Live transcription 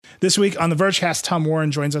This week on the Vergecast, Tom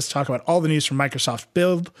Warren joins us to talk about all the news from Microsoft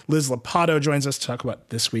Build. Liz Lopatto joins us to talk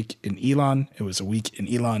about this week in Elon. It was a week in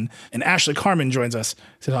Elon. And Ashley Carman joins us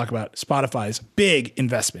to talk about Spotify's big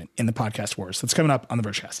investment in the podcast wars. That's coming up on the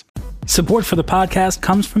Vergecast. Support for the podcast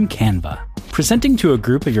comes from Canva. Presenting to a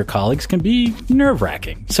group of your colleagues can be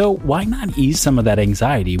nerve-wracking, so why not ease some of that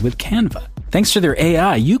anxiety with Canva? Thanks to their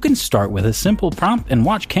AI, you can start with a simple prompt and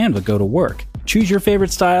watch Canva go to work. Choose your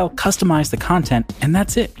favorite style, customize the content, and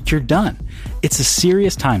that's it. You're done. It's a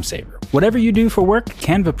serious time saver. Whatever you do for work,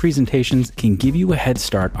 Canva presentations can give you a head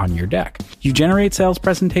start on your deck. You generate sales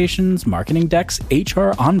presentations, marketing decks,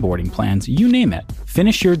 HR onboarding plans, you name it.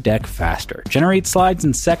 Finish your deck faster. Generate slides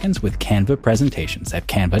in seconds with Canva presentations at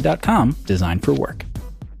canva.com, designed for work.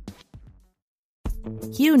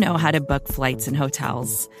 You know how to book flights and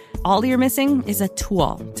hotels. All you're missing is a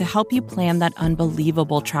tool to help you plan that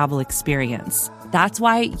unbelievable travel experience. That's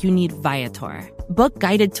why you need Viator. Book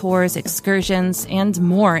guided tours, excursions, and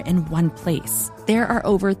more in one place. There are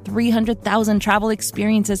over 300,000 travel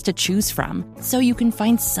experiences to choose from, so you can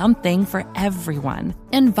find something for everyone.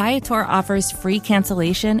 And Viator offers free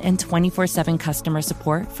cancellation and 24/7 customer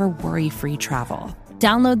support for worry-free travel.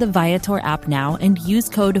 Download the Viator app now and use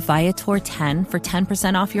code Viator10 for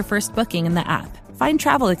 10% off your first booking in the app. Find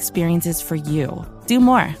travel experiences for you. Do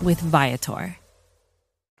more with Viator.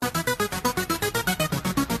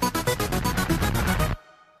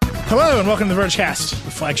 Hello and welcome to the Vergecast,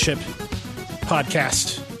 the flagship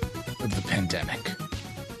podcast of the pandemic.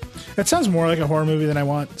 That sounds more like a horror movie than I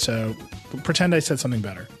want, so pretend I said something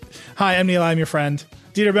better. Hi, I'm Neil. I'm your friend.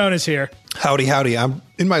 Dieter Bohn is here. Howdy, howdy. I'm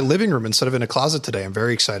in my living room instead of in a closet today. I'm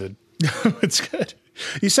very excited. It's good.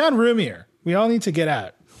 You sound roomier. We all need to get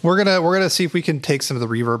out. We're gonna see if we can take some of the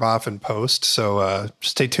reverb off in post. So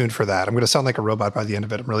stay tuned for that. I'm gonna sound like a robot by the end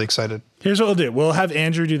of it. I'm really excited. Here's what we'll do. We'll have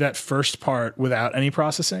Andrew do that first part without any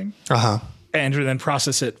processing. Andrew then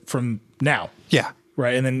process it from now. Yeah.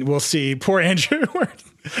 Right. And then we'll see poor Andrew.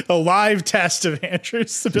 A live test of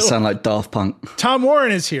Andrew's stability. You sound like Daft Punk. Tom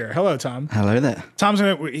Warren is here. Hello, Tom. Hello there. Tom's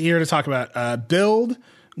here to talk about Build,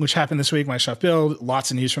 which happened this week, Microsoft Build.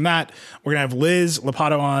 Lots of news from that. We're going to have Liz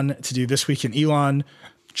Lopatto on to do This Week in Elon.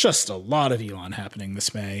 Just a lot of Elon happening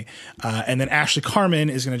this May. And then Ashley Carman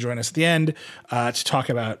is going to join us at the end to talk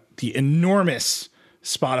about the enormous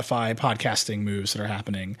Spotify podcasting moves that are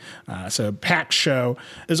happening. So packed show.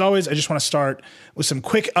 As always, I just want to start with some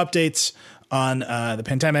quick updates on the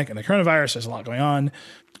pandemic and the coronavirus. There's a lot going on.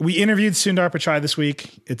 We interviewed Sundar Pichai this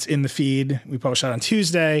week. It's in the feed. We published that on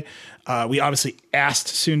Tuesday. We obviously asked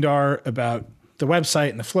Sundar about the website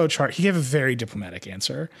and the flowchart. He gave a very diplomatic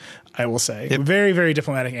answer, I will say. Yep. Very, very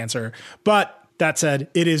diplomatic answer. But that said,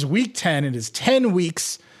 it is week 10. It is 10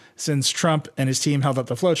 weeks since Trump and his team held up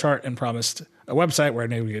the flowchart and promised a website where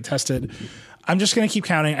nobody would get tested. I'm just going to keep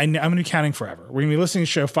counting. I'm going to be counting forever. We're going to be listening to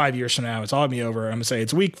the show 5 years from now. It's all going to be over. I'm going to say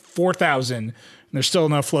it's week 4,000 and there's still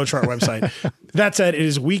no flowchart website. That said, it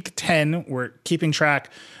is week 10. We're keeping track.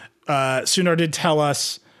 Sundar did tell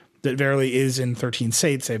us that Verily is in 13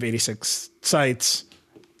 states. They have 86 sites.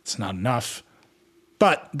 It's not enough,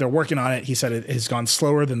 but they're working on it. He said it has gone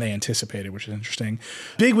slower than they anticipated, which is interesting.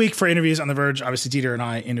 Big week for interviews on The Verge. Obviously, Dieter and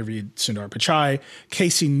I interviewed Sundar Pichai.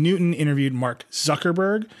 Casey Newton interviewed Mark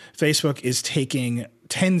Zuckerberg. Facebook is taking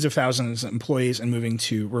tens of thousands of employees and moving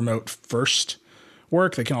to remote first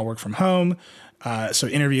work. They can all work from home. So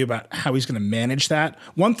interview about how he's going to manage that.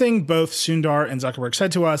 One thing both Sundar and Zuckerberg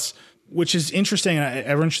said to us, which is interesting, and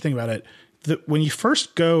everyone should think about it, that when you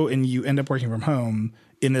first go and you end up working from home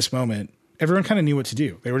in this moment, everyone kind of knew what to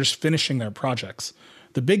do. They were just finishing their projects.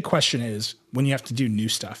 The big question is when you have to do new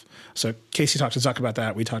stuff. So Casey talked to Zuck about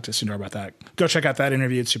that. We talked to Sundar about that. Go check out that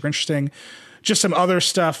interview. It's super interesting. Just some other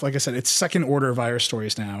stuff. Like I said, it's second order virus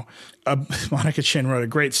stories now. Monica Chin wrote a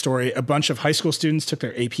great story. A bunch of high school students took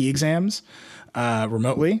their AP exams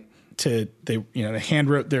remotely. They hand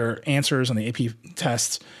wrote their answers on the AP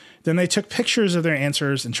tests. Then they took pictures of their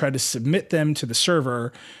answers and tried to submit them to the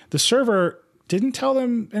server. The server didn't tell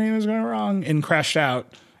them anything was going wrong and crashed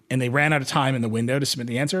out, and they ran out of time in the window to submit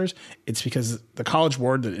the answers. It's because the College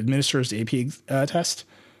Board that administers the AP test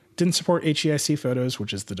didn't support HEIC photos,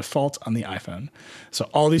 which is the default on the iPhone. So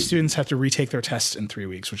all these students have to retake their tests in 3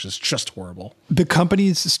 weeks, which is just horrible. The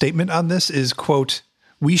company's statement on this is, quote,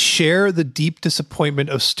 "We share the deep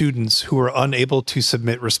disappointment of students who are unable to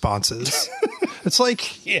submit responses." It's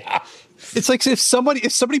like, yeah. It's like if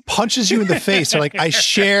somebody punches you in the face, they're like, "I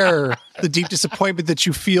share the deep disappointment that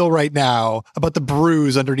you feel right now about the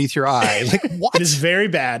bruise underneath your eye." Like, what? It is very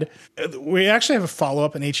bad. We actually have a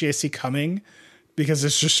follow-up in HEIC coming because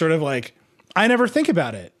it's just sort of like, I never think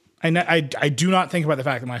about it. I do not think about the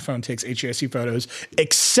fact that my phone takes HEIC photos,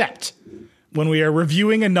 except when we are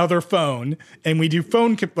reviewing another phone and we do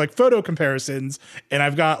photo comparisons, and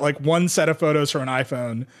I've got like one set of photos for an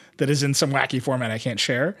iPhone that is in some wacky format I can't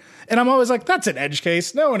share. And I'm always like, that's an edge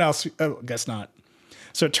case. No one else, I guess not.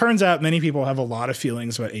 So it turns out many people have a lot of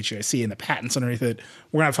feelings about HEIC and the patents underneath it.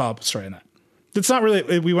 We're going to follow up a story on that. It's not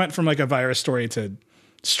really, we went from like a virus story to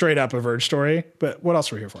straight up a Verge story, but what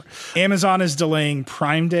else are we here for? Amazon is delaying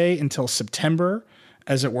Prime Day until September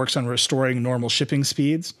as it works on restoring normal shipping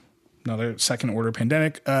speeds. Another second order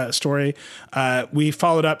pandemic story. We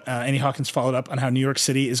followed up, Annie Hawkins followed up on how New York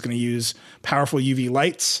City is going to use powerful UV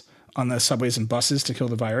lights on the subways and buses to kill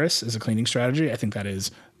the virus as a cleaning strategy. I think that is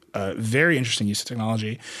a very interesting use of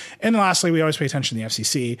technology. And lastly, we always pay attention to the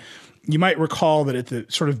FCC. You might recall that at the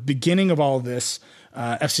sort of beginning of all of this,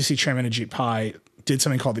 FCC Chairman Ajit Pai did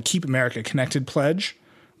something called the Keep America Connected Pledge,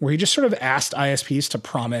 where he just sort of asked ISPs to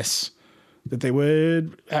promise that they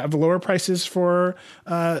would have lower prices for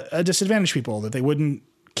disadvantaged people, that they wouldn't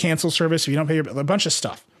cancel service if you don't pay a bunch of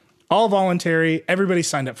stuff. All voluntary. Everybody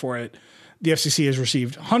signed up for it. The FCC has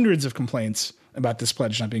received hundreds of complaints about this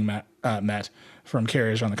pledge not being met from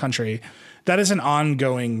carriers around the country. That is an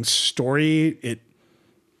ongoing story.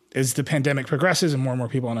 As the pandemic progresses and more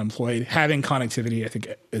people unemployed, having connectivity, I think,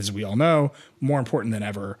 as we all know, more important than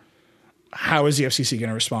ever. How is the FCC going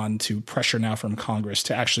to respond to pressure now from Congress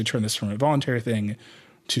to actually turn this from a voluntary thing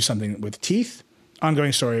to something with teeth?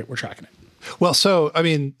 Ongoing story. We're tracking it. Well, so, I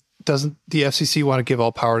mean, doesn't the FCC want to give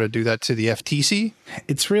all power to do that to the FTC?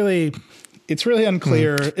 It's really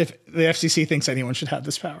unclear if the FCC thinks anyone should have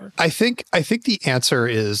this power. I think the answer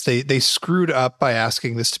is they screwed up by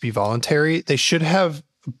asking this to be voluntary. They should have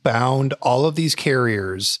bound all of these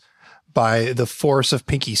carriers by the force of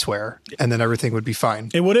pinky swear, and then everything would be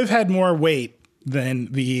fine. It would have had more weight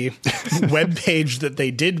than the web page that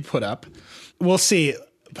they did put up. We'll see.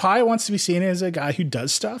 Pai wants to be seen as a guy who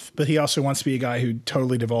does stuff, but he also wants to be a guy who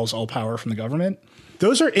totally devolves all power from the government.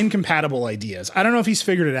 Those are incompatible ideas. I don't know if he's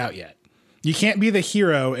figured it out yet. You can't be the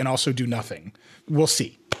hero and also do nothing. We'll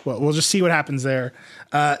see. Well, we'll just see what happens there.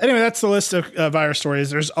 Anyway, that's the list of virus stories.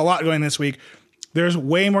 There's a lot going this week. There's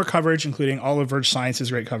way more coverage, including all of Verge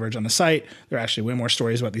Science's great coverage on the site. There are actually way more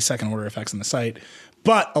stories about these second order effects on the site,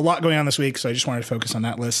 but a lot going on this week. So I just wanted to focus on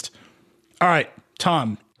that list. All right,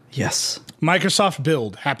 Tom. Yes. Microsoft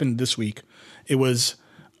Build happened this week. It was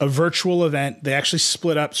a virtual event. They actually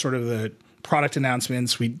split up sort of the product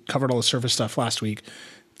announcements. We covered all the Surface stuff last week.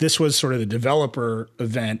 This was sort of the developer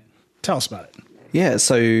event. Tell us about it. Yeah,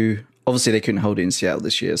 so obviously they couldn't hold it in Seattle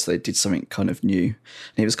this year, so they did something kind of new.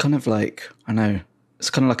 And it was kind of like, I know, it's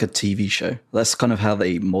kind of like a TV show. That's kind of how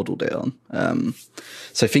they modeled it on.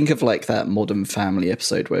 So think of like that Modern Family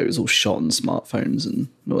episode where it was all shot on smartphones and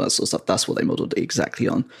all that sort of stuff. That's what they modeled it exactly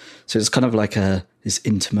on. So it's kind of like this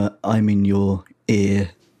intimate, I'm in your ear,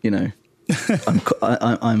 you know.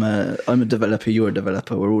 I'm a developer, you're a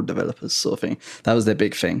developer, we're all developers sort of thing. That was their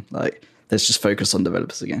big thing. Like, let's just focus on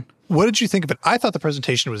developers again. What did you think of it? I thought the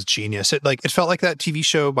presentation was genius. It felt like that TV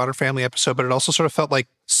show Modern Family episode, but it also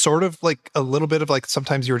sort of like a little bit of like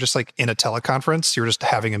sometimes you were just like in a teleconference, you were just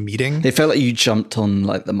having a meeting. It felt like you jumped on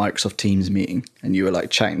like the Microsoft Teams meeting and you were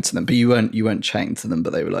like chatting to them, but you weren't chatting to them,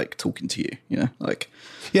 but they were like talking to you, you know, like.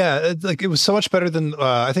 Yeah, like it was so much better than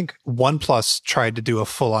I think OnePlus tried to do a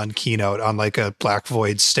full-on keynote on like a Black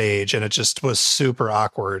Void stage, and it just was super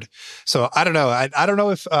awkward. So I don't know. I don't know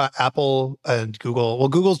if Apple and Google. Well,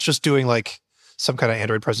 Google's just doing like some kind of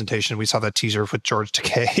Android presentation. We saw that teaser with George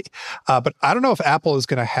Takei, but I don't know if Apple is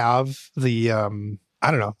going to have the.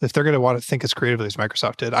 I don't know if they're going to want to think as creatively as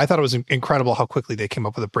Microsoft did. I thought it was incredible how quickly they came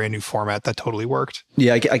up with a brand new format that totally worked.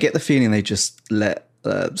 Yeah, I get the feeling they just let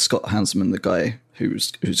Scott Hanselman, the guy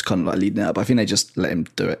who's kind of like leading it up, I think they just let him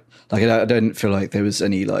do it. Like, I don't feel like there was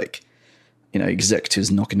any like, you know,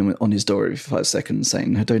 executives knocking on his door every 5 seconds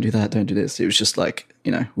saying, no, don't do that, don't do this. It was just like,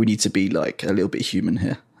 you know, we need to be like a little bit human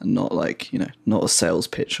here and not like, you know, not a sales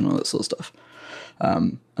pitch and all that sort of stuff.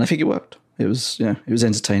 And I think it worked. It was, you know, it was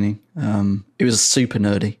entertaining. It was super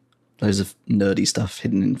nerdy. Loads of nerdy stuff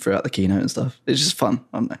hidden in throughout the keynote and stuff. It's just fun.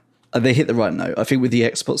 I don't know. They hit the right note. I think with the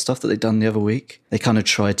Xbox stuff that they've done the other week, they kind of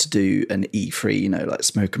tried to do an E3, you know, like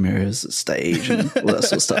smoke and mirrors, stage and all that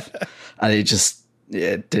sort of stuff. And it just,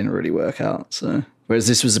 it didn't really work out. So, whereas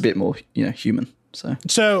this was a bit more, you know, human.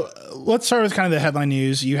 So let's start with kind of the headline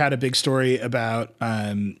news. You had a big story about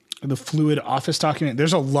the Fluid Office document.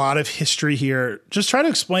 There's a lot of history here. Just try to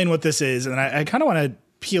explain what this is. And I kind of want to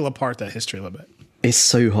peel apart that history a little bit. It's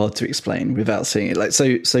so hard to explain without seeing it. Like,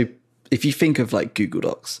 so if you think of like Google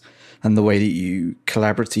Docs, and the way that you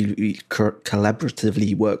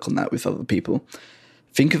collaboratively work on that with other people.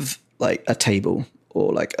 think of like a table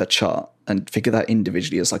or like a chart and figure that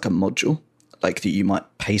individually as like a module, like that you might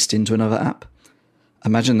paste into another app.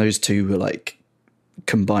 Imagine those two were like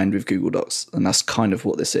combined with Google Docs, and that's kind of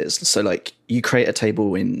what this is. So like you create a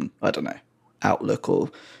table in, I don't know, Outlook,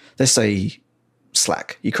 or let's say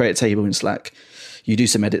Slack. You create a table in Slack, you do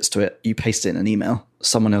some edits to it, you paste it in an email.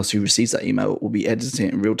 Someone else who receives that email will be editing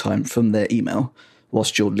it in real time from their email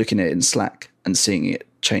whilst you're looking at it in Slack and seeing it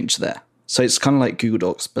change there. So it's kind of like Google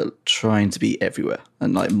Docs, but trying to be everywhere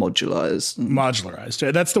and like modularized.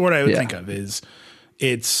 Modularized. That's the word I would think of, is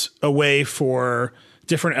it's a way for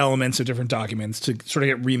different elements of different documents to sort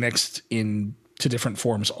of get remixed into different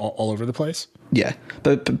forms all over the place. Yeah,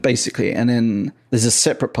 but basically, and then there's a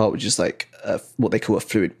separate part which is like what they call a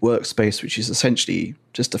fluid workspace, which is essentially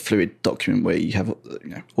just a fluid document where you have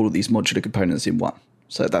all of these modular components in one.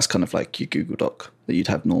 So that's kind of like your Google Doc that you'd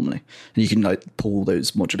have normally, and you can like pull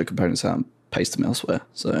those modular components out and paste them elsewhere.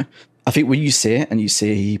 So I think when you see it and you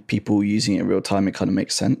see people using it in real time, it kind of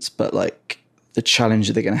makes sense. But like the challenge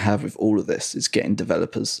that they're going to have with all of this is getting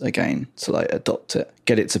developers again to like adopt it,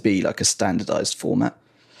 get it to be like a standardized format.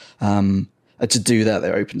 And to do that,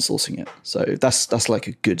 they're open sourcing it. So that's like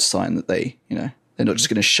a good sign that they're not just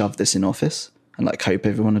going to shove this in Office and like hope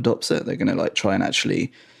everyone adopts it. They're going to like try and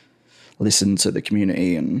actually listen to the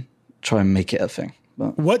community and try and make it a thing.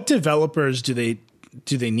 But what developers do they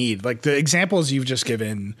need? Like the examples you've just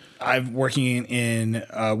given, I'm working in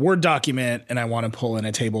a Word document and I want to pull in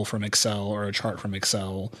a table from Excel or a chart from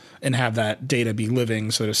Excel and have that data be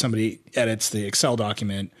living so that if somebody edits the Excel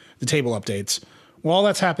document, the table updates. Well, all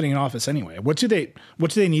that's happening in Office anyway. What do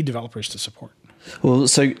they need developers to support? Well,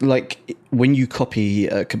 so like when you copy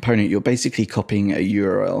a component, you're basically copying a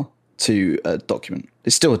URL to a document.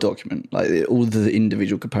 It's still a document. Like all the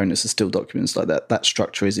individual components are still documents. Like that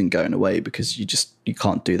structure isn't going away because you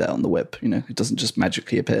can't do that on the web. It doesn't just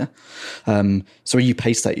magically appear. So when you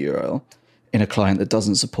paste that URL in a client that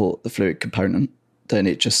doesn't support the fluid component, then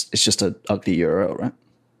it's just an ugly URL,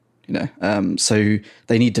 right? So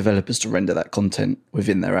they need developers to render that content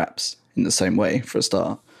within their apps in the same way for a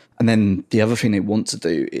start. And then the other thing they want to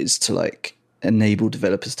do is to like enable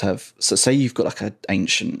developers to have, so say you've got like an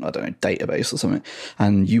ancient, database or something,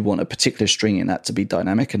 and you want a particular string in that to be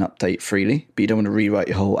dynamic and update freely, but you don't want to rewrite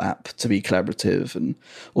your whole app to be collaborative,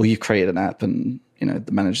 or you've created an app and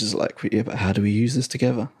the managers are like, yeah, but how do we use this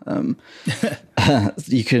together? Their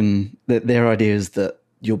idea is that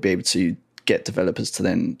you'll be able to get developers to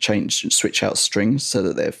then change and switch out strings so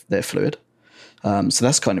that they're fluid. So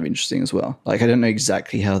that's kind of interesting as well. Like, I don't know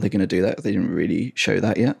exactly how they're going to do that. They didn't really show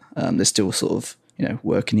that yet. They're still sort of,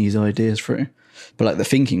 working these ideas through. But like the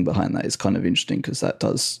thinking behind that is kind of interesting because that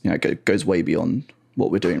does, goes way beyond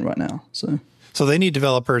what we're doing right now. So they need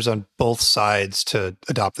developers on both sides to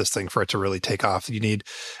adopt this thing for it to really take off. You need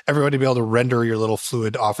everyone to be able to render your little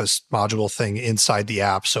fluid Office module thing inside the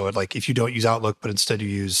app. So if you don't use Outlook, but instead you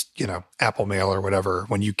use, Apple Mail or whatever,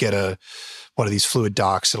 when you get one of these fluid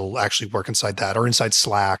docs, it'll actually work inside that or inside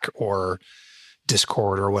Slack or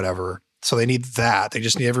Discord or whatever. So they need that. They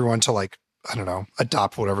just need everyone to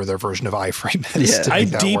adopt whatever their version of iframe is. Yeah, I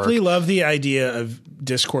deeply love the idea of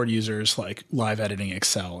Discord users like live editing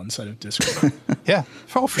Excel instead of Discord. Yeah,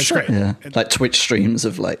 for sure. Great. Yeah, like Twitch streams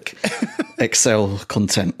of like Excel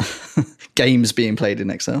content, games being played in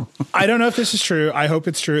Excel. I don't know if this is true. I hope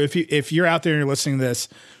it's true. If you're out there and you're listening to this,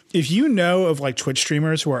 if you know of like Twitch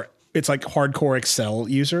streamers who are, it's like hardcore Excel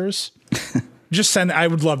users, just send. I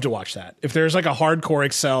would love to watch that. If there's like a hardcore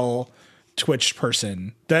Excel Twitch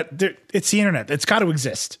person, it's the internet. It's got to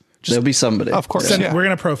exist. There'll be somebody. Of course. We're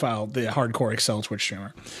going to profile the hardcore Excel Twitch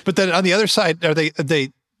streamer. But then on the other side, are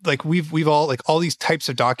they like we've all like all these types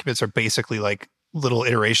of documents are basically like little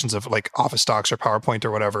iterations of like Office docs or PowerPoint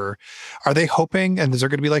or whatever. Are they hoping, and is there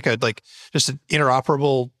going to be like just an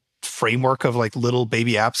interoperable framework of like little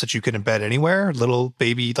baby apps that you can embed anywhere, little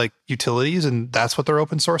baby like utilities, and that's what they're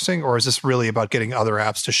open sourcing? Or is this really about getting other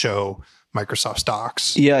apps to show Microsoft's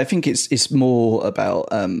docs? Yeah, I think it's more about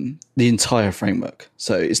the entire framework.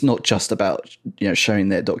 So it's not just about showing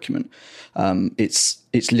their document. It's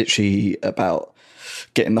literally about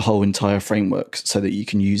getting the whole entire framework so that you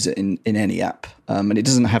can use it in any app. And it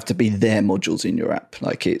doesn't have to be their modules in your app.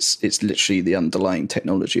 Like it's literally the underlying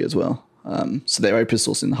technology as well. So they're open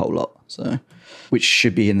sourcing the whole lot. So which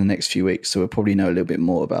should be in the next few weeks. So we'll probably know a little bit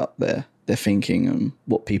more about their thinking and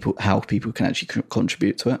how people can actually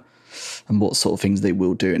contribute to it, and what sort of things they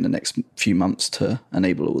will do in the next few months to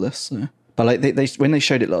enable all this. So. But like they when they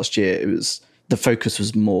showed it last year, the focus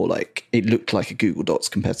was more like it looked like a Google Docs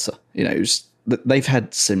competitor. They've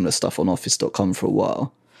had similar stuff on Office.com for a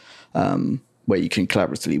while, where you can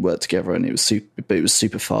collaboratively work together, and it was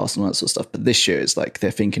super fast and all that sort of stuff. But this year, it's like their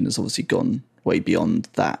thinking has obviously gone way beyond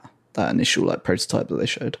that initial like prototype that they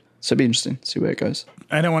showed. So it'd be interesting to see where it goes.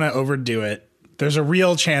 I don't want to overdo it. There's a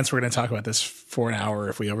real chance we're going to talk about this for an hour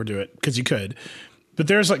if we overdo it, because you could. But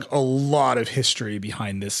there's like a lot of history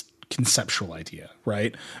behind this conceptual idea,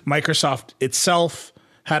 right? Microsoft itself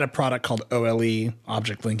had a product called OLE,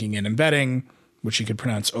 Object Linking and Embedding, which you could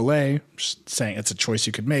pronounce Ole, just saying it's a choice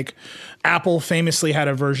you could make. Apple famously had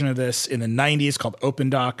a version of this in the 90s called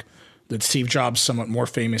OpenDoc that Steve Jobs somewhat more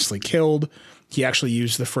famously killed. He actually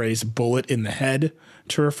used the phrase bullet in the head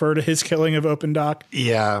to refer to his killing of OpenDoc.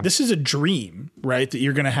 Yeah. This is a dream, right? That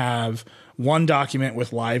you're going to have one document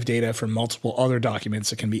with live data from multiple other documents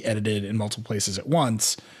that can be edited in multiple places at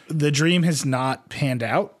once. The dream has not panned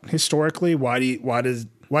out historically. Why do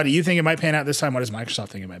you think it might pan out this time? Why does Microsoft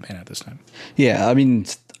think it might pan out this time? Yeah, I mean,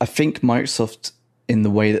 I think Microsoft, in the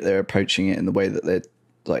way that they're approaching it, in the way that they're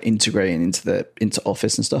like integrating into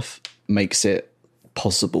Office and stuff, makes it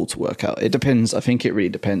possible to work out. It depends. I think it really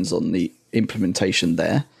depends on the implementation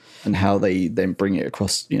there and how they then bring it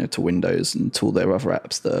across, to Windows and to all their other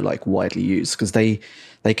apps that are like widely used, because they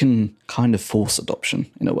can kind of force adoption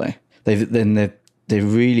in a way. They're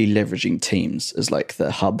really leveraging Teams as like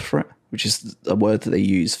the hub for it, which is a word that they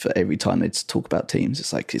use for every time they talk about Teams.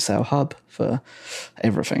 It's like, it's our hub for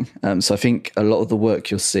everything. So I think a lot of the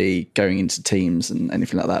work you'll see going into Teams and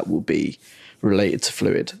anything like that will be related to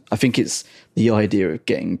Fluid. I think it's the idea of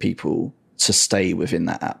getting people to stay within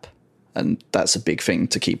that app. And that's a big thing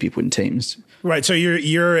to keep people in Teams. Right. So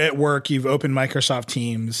you're at work, you've opened Microsoft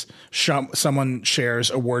Teams, someone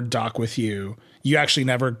shares a Word doc with you. You actually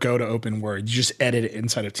never go to open Word. You just edit it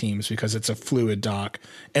inside of Teams because it's a fluid doc,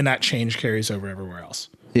 and that change carries over everywhere else.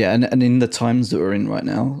 Yeah, and in the times that we're in right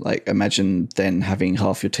now, like imagine then having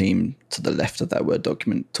half your team to the left of that Word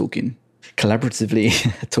document talking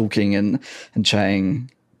collaboratively, talking and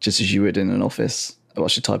chatting just as you would in an office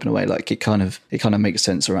whilst you're typing away. Like it kind of makes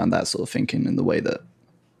sense around that sort of thinking and the way that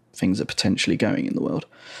things are potentially going in the world.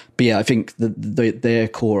 But yeah, I think their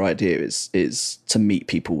core idea is to meet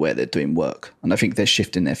people where they're doing work. And I think they're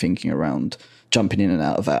shifting their thinking around jumping in and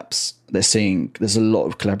out of apps. They're seeing there's a lot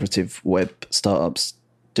of collaborative web startups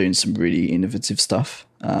doing some really innovative stuff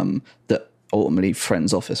that ultimately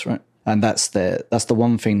friends Office, right? And that's the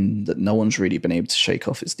one thing that no one's really been able to shake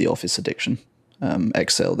off is the Office addiction.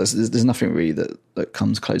 Excel, there's nothing really that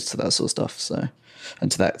comes close to that sort of stuff. So,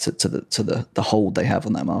 and to the hold they have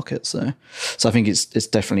on that market. So I think it's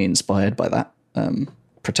definitely inspired by that,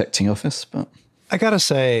 protecting Office. But I gotta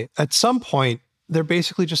say, at some point, they're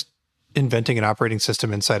basically just inventing an operating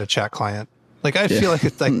system inside a chat client. Like I feel like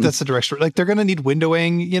it's like that's the direction. Like they're going to need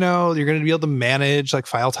windowing. You're going to be able to manage like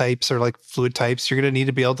file types or like fluid types. You're going to need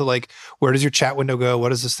to be able to like, where does your chat window go? What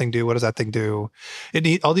does this thing do? What does that thing do?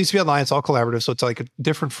 All needs to be online. It's all collaborative, so it's like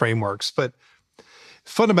different frameworks. But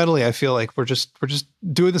fundamentally, I feel like we're just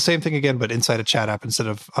doing the same thing again, but inside a chat app instead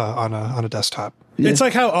of on a desktop. Yeah. It's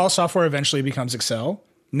like how all software eventually becomes Excel.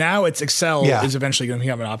 Now it's Excel is eventually going to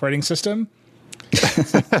become an operating system.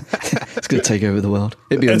 It's going to take over the world.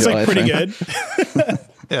 It's like pretty good.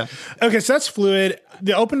 Yeah. Okay, so that's Fluid.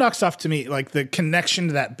 The OpenDoc stuff to me, like the connection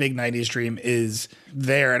to that big 90s dream is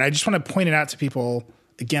there. And I just want to point it out to people.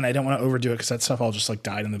 Again, I don't want to overdo it because that stuff all just like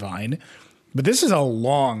died in the vine. But this is a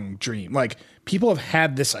long dream. Like people have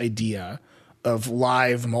had this idea of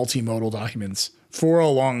live multimodal documents for a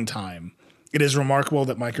long time. It is remarkable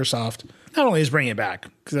that Microsoft not only is bringing it back,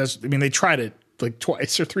 because they tried it like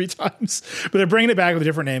twice or three times, but they're bringing it back with a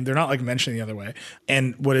different name. They're not like mentioning the other way.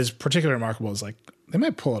 And what is particularly remarkable is like they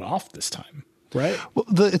might pull it off this time, right? Well,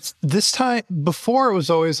 it's this time. Before it was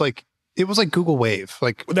always like it was like Google Wave,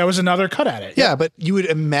 like that was another cut at it. Yeah, but you would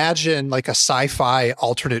imagine like a sci-fi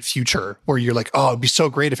alternate future where you're like, oh, it'd be so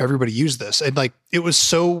great if everybody used this, and like it was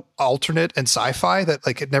so alternate and sci-fi that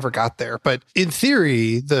like it never got there. But in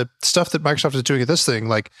theory, the stuff that Microsoft is doing at this thing,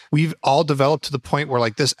 like we've all developed to the point where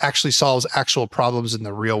like this actually solves actual problems in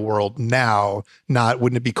the real world now.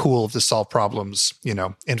 Wouldn't it be cool if this solved problems,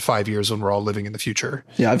 in 5 years when we're all living in the future?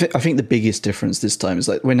 Yeah, I think the biggest difference this time is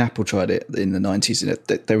like when Apple tried it in the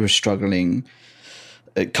 90s, they were struggling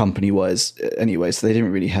company-wise anyway, so they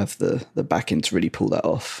didn't really have the backing to really pull that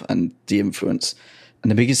off and the influence.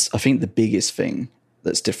 And the biggest thing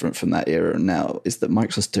that's different from that era and now is that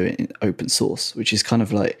Microsoft's doing it in open source, which is kind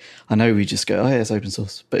of like, I know we just go, oh yeah, it's open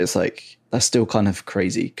source, but it's like, that's still kind of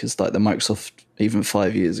crazy because like the Microsoft, even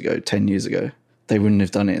 5 years ago, 10 years ago, they wouldn't have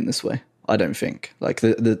done it in this way. I don't think. Like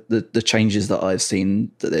the changes that I've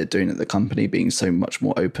seen that they're doing at the company being so much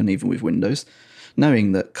more open, even with Windows,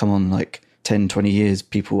 knowing that, come on, like 10, 20 years,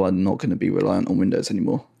 people are not going to be reliant on Windows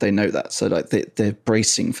anymore. They know that. So like they're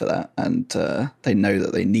bracing for that, and they know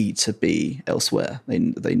that they need to be elsewhere. They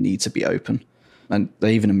need to be open. And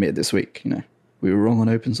they even admitted this week, we were wrong on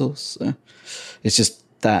open source. So it's just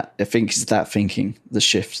that, I think it's that thinking, the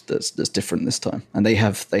shift that's different this time. And they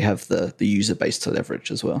have the user base to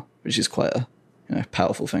leverage as well, which is quite a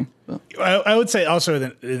powerful thing. But I would say also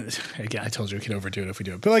that, again, I told you we could overdo it if we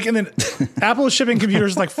do it, but and then Apple is shipping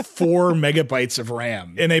computers with 4 megabytes of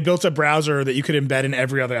RAM, and they built a browser that you could embed in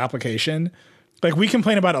every other application. We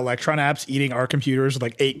complain about Electron apps eating our computers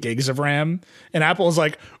with 8 gigs of RAM, and Apple is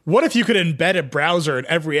like, what if you could embed a browser in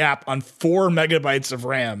every app on 4 megabytes of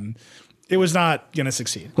RAM? It was not going to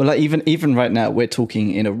succeed. Well, even right now, we're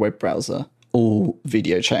talking in a web browser, all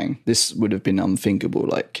video chatting. This would have been unthinkable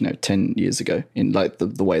 10 years ago in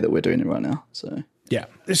the way that we're doing it right now. So yeah.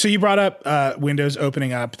 So you brought up Windows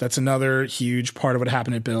opening up. That's another huge part of what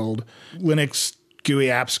happened at Build. Linux GUI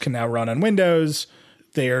apps can now run on Windows.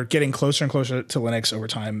 They are getting closer and closer to Linux over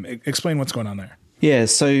time. Explain what's going on there. Yeah,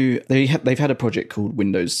 so they've had a project called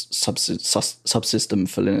Windows Subsystem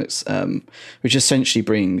for Linux, which essentially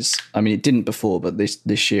brings, it didn't before, but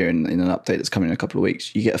this year in an update that's coming in a couple of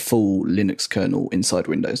weeks, you get a full Linux kernel inside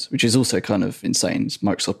Windows, which is also kind of insane. It's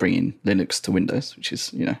Microsoft bringing Linux to Windows, which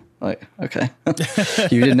is, okay.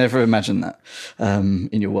 You would never imagine that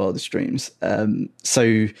in your wildest dreams.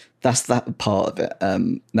 So that's that part of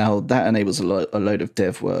it. Now that enables a load of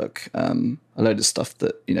dev work, a load of stuff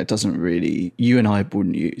that doesn't really, you and I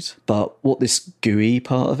wouldn't use. But what this GUI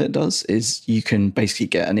part of it does is you can basically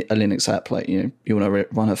get a Linux app, you want to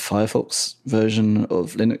run a Firefox version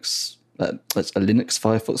of Linux. It's a Linux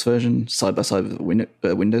Firefox version side by side with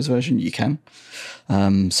a Windows version. You can.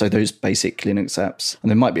 So those basic Linux apps,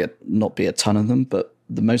 and there might not be a ton of them, but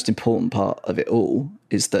the most important part of it all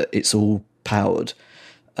is that it's all powered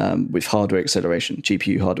with hardware acceleration,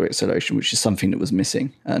 GPU hardware acceleration, which is something that was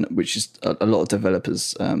missing, and which is a lot of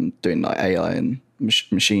developers doing AI and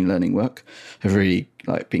machine learning work have really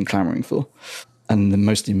been clamoring for. And the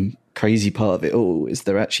most crazy part of it all is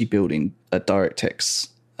they're actually building a DirectX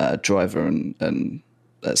driver and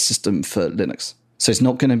system for Linux. So it's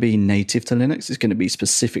not going to be native to Linux. It's going to be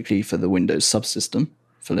specifically for the Windows subsystem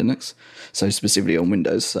for Linux. So specifically on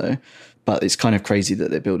Windows. But it's kind of crazy that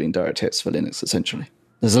they're building DirectX for Linux, essentially.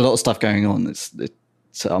 There's a lot of stuff going on.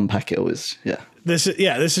 To unpack it all is, yeah. This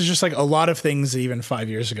is just a lot of things that even 5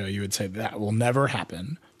 years ago you would say that will never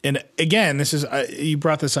happen. And again, this is, you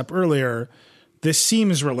brought this up earlier. This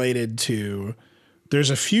seems related to,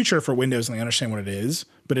 there's a future for Windows and they understand what it is,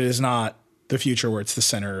 but it is not the future where it's the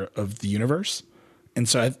center of the universe. And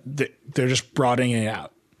so they're just broadening it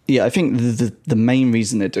out. Yeah, I think the main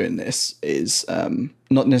reason they're doing this is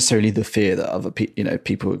not necessarily the fear that other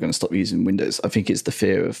people are going to stop using Windows. I think it's the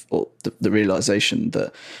fear of, or the realization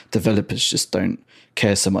that developers just don't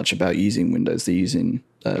care so much about using Windows. They're using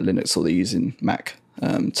Linux or they're using Mac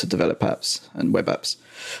to develop apps and web apps,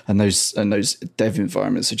 and those dev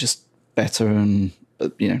environments are just better. And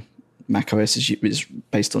Mac OS is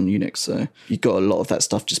based on Unix, so you've got a lot of that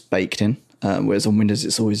stuff just baked in. Whereas on Windows,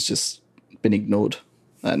 it's always just been ignored.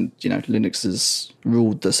 And, Linux has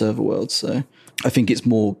ruled the server world. So I think it's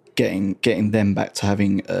more getting them back to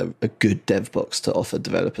having a good dev box to offer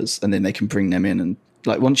developers. And then they can bring them in. And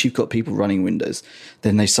once you've got people running Windows,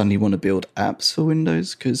 then they suddenly want to build apps for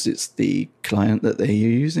Windows because it's the client that they're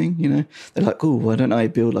using, They're like, oh, why don't I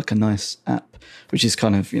build a nice app? Which is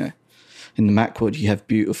kind of, in the Mac world, you have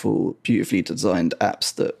beautifully designed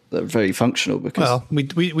apps that are very functional. Because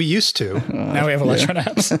we used to. Now we have Electron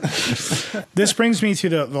apps. This brings me to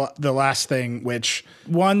the last thing, which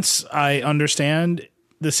once I understand,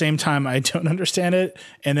 the same time I don't understand it,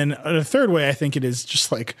 and then the third way I think it is just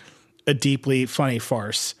a deeply funny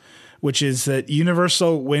farce, which is that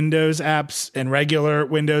universal Windows apps and regular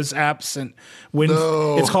Windows apps and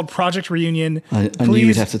it's called Project Reunion. I knew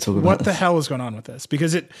you'd have to talk about what the hell is going on with this?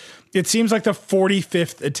 Because it seems like the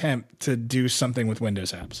 45th attempt to do something with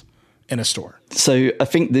Windows apps in a store. So I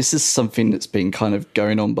think this is something that's been kind of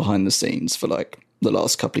going on behind the scenes for the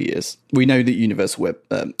last couple of years. We know that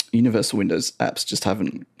universal Windows apps just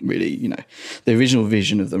haven't really, the original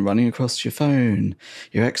vision of them running across your phone,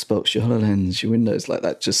 your Xbox, your HoloLens, your Windows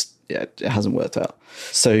it hasn't worked out.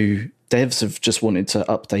 So devs have just wanted to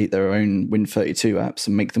update their own Win32 apps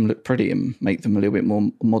and make them look pretty and make them a little bit more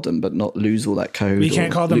modern, but not lose all that code. We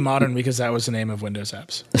can't call them modern because that was the name of Windows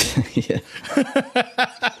apps. Yeah.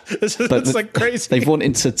 It's crazy. They've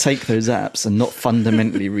wanted to take those apps and not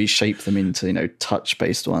fundamentally reshape them into,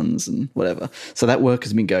 touch-based ones and whatever. So that work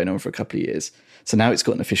has been going on for a couple of years. So now it's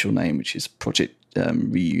got an official name, which is Project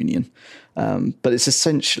Reunion. But it's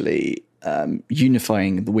essentially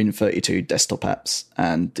unifying the Win32 desktop apps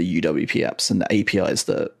and the UWP apps and the APIs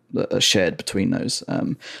that are shared between those.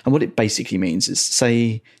 And what it basically means is,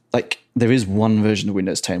 say, like there is one version of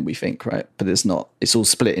Windows 10, we think, right? But there's not. It's all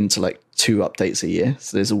split into like 2 updates a year.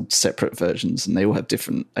 So there's all separate versions and they all have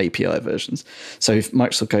different API versions. So if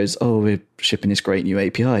Microsoft goes, oh, we're shipping this great new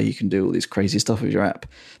API, you can do all this crazy stuff with your app.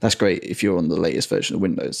 That's great if you're on the latest version of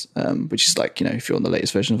Windows, which is like, if you're on the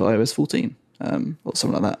latest version of iOS 14. Or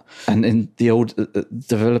something like that. And in the old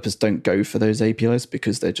developers don't go for those APIs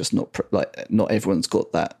because they're just not not everyone's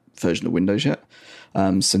got that version of Windows yet.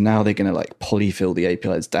 So now they're going to like polyfill the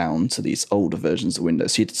APIs down to these older versions of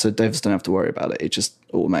Windows. So devs don't have to worry about it. It just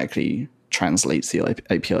automatically translates the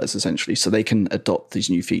APIs essentially, so they can adopt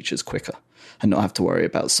these new features quicker and not have to worry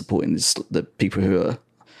about supporting the people who are,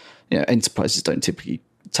 enterprises don't typically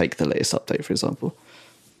take the latest update, for example.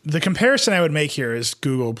 The comparison I would make here is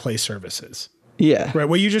Google Play Services. Yeah. Right.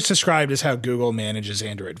 What you just described is how Google manages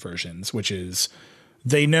Android versions, which is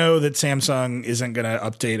they know that Samsung isn't going to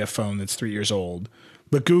update a phone that's 3 years old,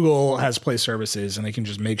 but Google has Play Services and they can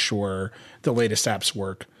just make sure the latest apps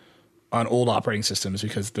work on old operating systems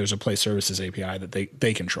because there's a Play Services API that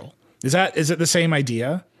they control. Is it the same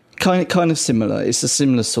idea? Kind of similar. It's a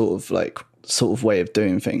similar sort of way of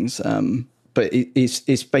doing things. But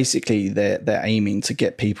it's basically they're aiming to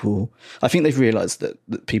get people. I think they've realized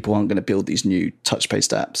that people aren't going to build these new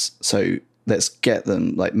touch-based apps. So let's get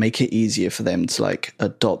them, make it easier for them to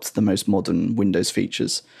adopt the most modern Windows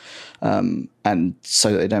features, and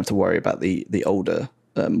so that they don't have to worry about the older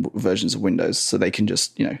versions of Windows. So they can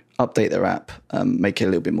just update their app, make it a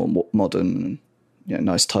little bit more modern, and,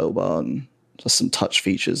 nice title bar and just some touch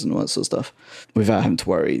features and all that sort of stuff, without having to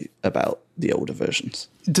worry about the older versions.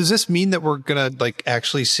 Does this mean that we're going to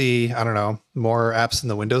actually see, I don't know, more apps in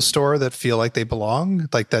the Windows Store that feel like they belong,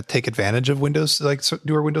 that take advantage of Windows,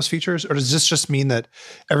 newer Windows features? Or does this just mean that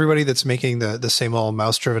everybody that's making the same old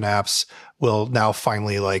mouse driven apps will now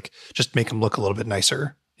finally just make them look a little bit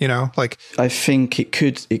nicer? I think it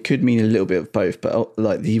could mean a little bit of both, but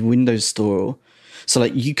the Windows Store. So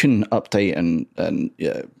you can update and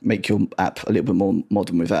make your app a little bit more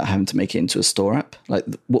modern without having to make it into a store app.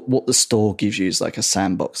 What the store gives you is a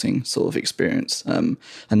sandboxing sort of experience, and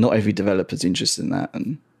not every developer's interested in that.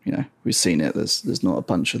 And we've seen it. There's not a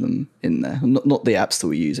bunch of them in there. Not the apps that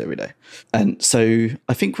we use every day. And so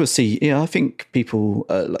I think we'll see. Yeah, I think people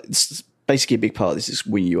basically a big part of this is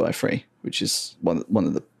Win UI 3, which is one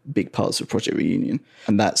of the big parts of Project Reunion,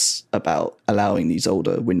 and that's about allowing these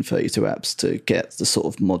older Win32 apps to get the sort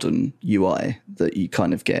of modern UI that you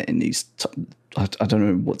kind of get in these I don't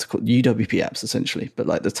know what to call UWP apps essentially,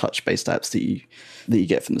 but the touch-based apps that you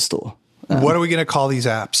get from the store. What are we going to call these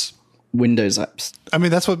apps? Windows apps. I mean,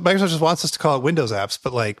 that's what Microsoft just wants us to call it, Windows apps,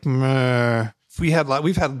 but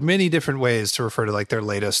we've had many different ways to refer to their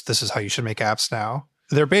latest, this is how you should make apps now.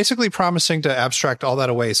 They're basically promising to abstract all that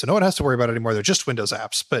away, so no one has to worry about it anymore. They're just Windows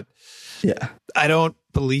apps. But yeah, I don't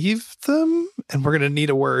believe them, and we're going to need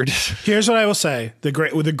a word. Here's what I will say: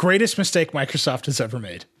 the greatest mistake Microsoft has ever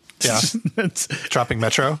made. Yeah, dropping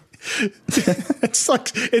Metro.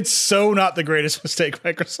 It's so not the greatest mistake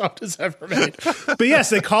Microsoft has ever made. But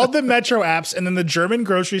yes, they called them Metro apps, and then the German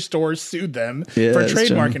grocery store sued them for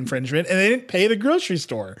trademark infringement, and they didn't pay the grocery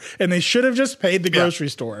store, and they should have just paid the grocery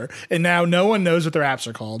store. And now no one knows what their apps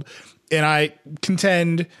are called. And I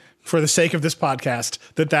contend, for the sake of this podcast,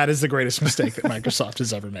 that is the greatest mistake that Microsoft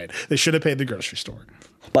has ever made. They should have paid the grocery store.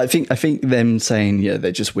 But I think them saying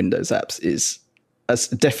they're just Windows apps is. That's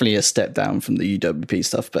definitely a step down from the UWP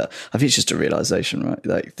stuff, but I think it's just a realization,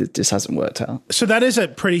 right? This hasn't worked out. So that is a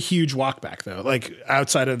pretty huge walk back, though.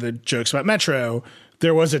 Outside of the jokes about Metro,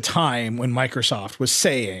 there was a time when Microsoft was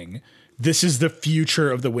saying, this is the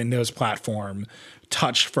future of the Windows platform,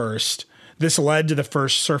 touch first. This led to the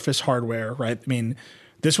first Surface hardware, right? I mean,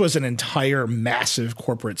 this was an entire massive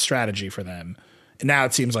corporate strategy for them. And now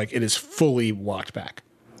it seems like it is fully walked back.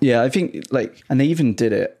 Yeah, I think and they even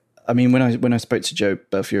did it. I mean, when I spoke to Joe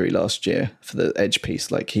Belfiore last year for the Edge piece,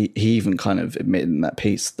 he even kind of admitted in that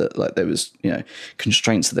piece that there was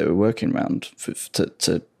constraints that they were working around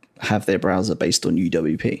to have their browser based on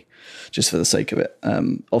UWP, just for the sake of it.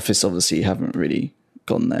 Office obviously haven't really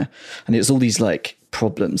gone there, and it's all these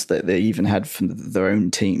problems that they even had from their own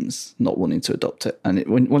teams not wanting to adopt it. And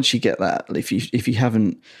once you get that, if you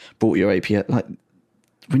haven't bought your API,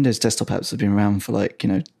 Windows desktop apps have been around for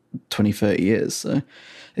 20, 30 years, so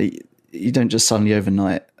you don't just suddenly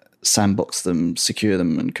overnight sandbox them, secure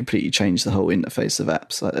them, and completely change the whole interface of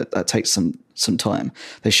apps. That takes some time.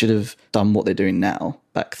 They should have done what they're doing now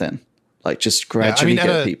back then, just gradually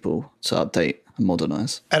get people to update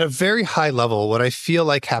modernize. At a very high level, what I feel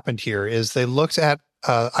like happened here is they looked at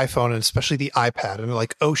iPhone and especially the iPad and they're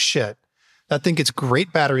like, oh shit, that thing gets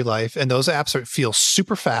great battery life. And those apps feel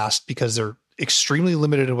super fast because they're extremely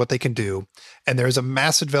limited in what they can do. And there's a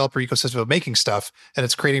massive developer ecosystem of making stuff and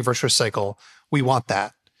it's creating a virtuous cycle. We want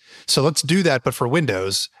that. So let's do that, but for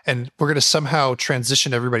Windows. And we're going to somehow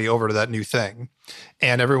transition everybody over to that new thing.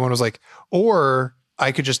 And everyone was like, or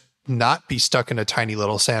I could just not be stuck in a tiny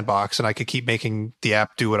little sandbox and I could keep making the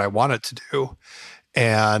app do what I want it to do.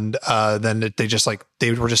 And then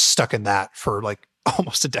they were just stuck in that for like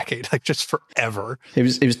almost a decade, like just forever. It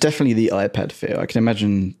was definitely the iPad fear. I can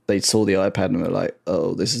imagine they saw the iPad and were like,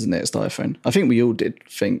 oh, this is the next iPhone. I think we all did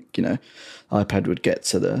think, iPad would get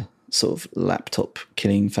to the sort of laptop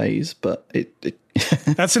killing phase, but it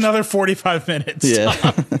that's another 45 minutes. Yeah.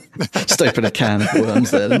 Just open a can of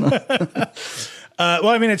worms there, didn't I? Well,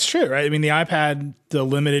 I mean, it's true, right? I mean, the iPad, the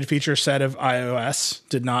limited feature set of iOS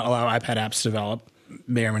did not allow iPad apps to develop,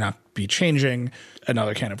 may or may not be changing,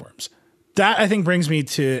 another can of worms. That, I think, brings me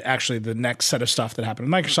to actually the next set of stuff that happened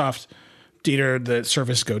with Microsoft. Dieter, the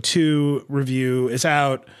Surface Go 2 review is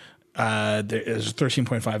out. There is a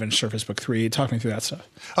 13.5-inch Surface Book 3. Talk me through that stuff.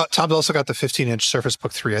 Tom's also got the 15-inch Surface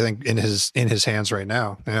Book 3, I think, in his hands right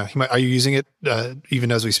now. Yeah, are you using it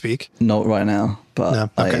even as we speak? Not right now, but no?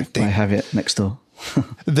 Okay. I have it next door.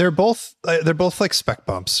 They're both like spec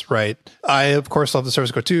bumps, right? I of course love the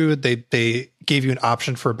Surface Go 2. They gave you an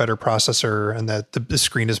option for a better processor and that the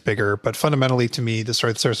screen is bigger. But fundamentally, to me, the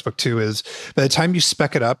Surface Book 2 is by the time you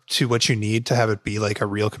spec it up to what you need to have it be like a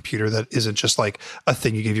real computer that isn't just like a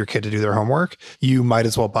thing you give your kid to do their homework, you might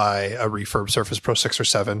as well buy a refurb Surface Pro 6 or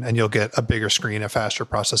 7 and you'll get a bigger screen, a faster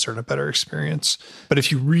processor, and a better experience. But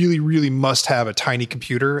if you really, really must have a tiny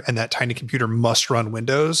computer and that tiny computer must run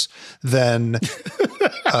Windows, then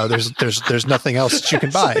there's nothing else that you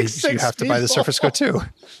can buy. Like you have to buy the Surface Go 2.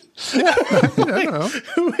 Yeah, I don't know.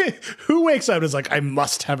 Who wakes up and is like, I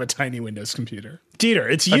must have a tiny Windows computer?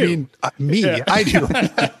 Dieter, it's you. I mean, me. Yeah. I do.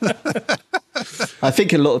 I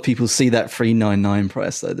think a lot of people see that $399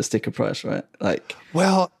 price, though, the sticker price, right? Like,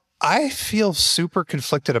 well, I feel super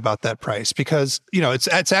conflicted about that price because,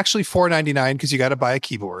 it's actually $499 because you got to buy a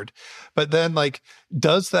keyboard. But then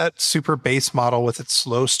does that super base model with its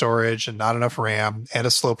slow storage and not enough RAM and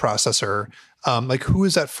a slow processor, who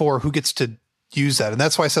is that for? Who gets to use that? And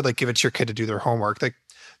that's why I said, give it to your kid to do their homework.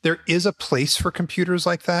 There is a place for computers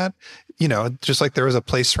like that, just like there is a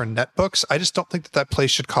place for netbooks. I just don't think that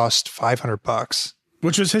place should cost $500.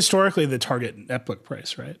 Which was historically the target netbook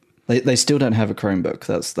price, right? They still don't have a Chromebook.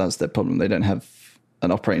 That's their problem. They don't have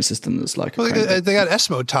an operating system that's like a Chromebook. They got S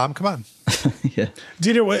mode, Tom. Come on. Yeah.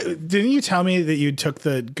 Didn't you tell me that you took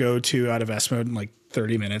the Go 2 out of S mode in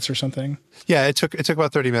 30 minutes or something? Yeah, it took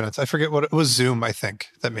about 30 minutes. I forget what it was. Zoom, I think,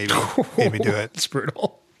 that maybe made me do it. It's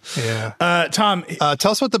brutal. Yeah. Tom,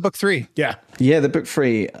 tell us about the Book 3. Yeah. Yeah, the Book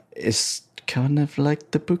 3 is kind of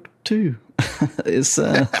like the Book 2. It's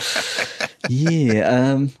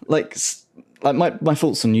my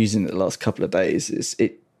thoughts on using it the last couple of days is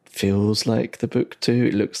it feels like the Book 2.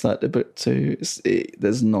 It looks like the Book 2.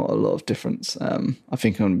 There's not a lot of difference. I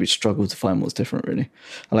think I'm going to struggle to find what's different, really.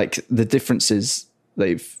 The difference is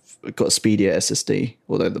they've got a speedier SSD,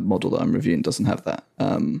 although the model that I'm reviewing doesn't have that.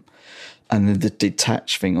 And then the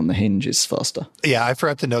detach thing on the hinge is faster. Yeah, I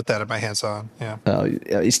forgot to note that in my hands-on. Yeah.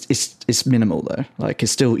 It's minimal though.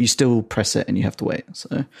 It's still, you still press it and you have to wait.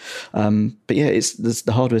 So, but yeah,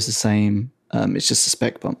 the hardware's the same. It's just a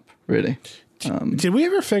spec bump, really. Did we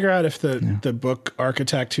ever figure out if the book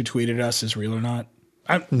architect who tweeted us is real or not?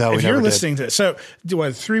 No, if you're listening to it, so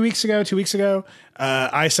 2 weeks ago,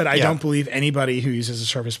 I said I don't believe anybody who uses a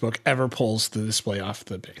Surface Book ever pulls the display off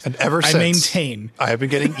the base. And ever since, I maintain. I have been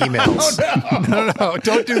getting emails. No,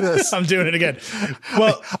 don't do this. I'm doing it again.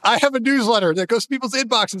 Well, I have a newsletter that goes to people's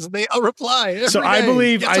inboxes and they reply every so day. I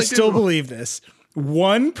believe, I still believe this.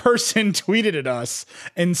 One person tweeted at us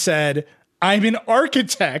and said, "I'm an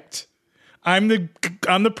architect. I'm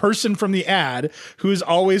the person from the ad who's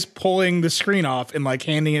always pulling the screen off and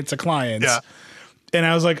handing it to clients." Yeah. And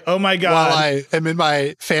I was like, oh my God. While I am in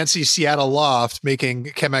my fancy Seattle loft making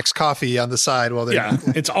Chemex coffee on the side while they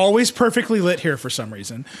it's always perfectly lit here for some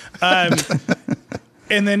reason. And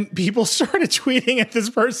then people started tweeting at this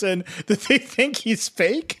person that they think he's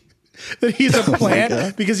fake, that he's a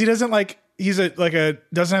plant because he doesn't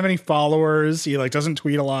doesn't have any followers. He doesn't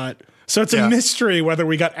tweet a lot. So it's a mystery whether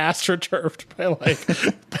we got astroturfed by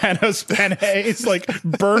Panos Panay's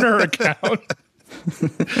burner account.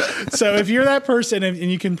 So if you're that person and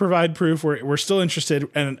you can provide proof, we're still interested.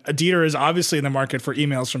 And Dieter is obviously in the market for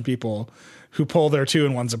emails from people who pull their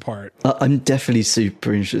 2-in-1s apart. I'm definitely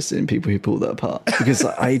super interested in people who pull that apart because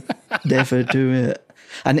I never do it.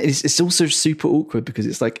 And it's also super awkward because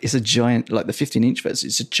it's a giant, like the 15-inch version,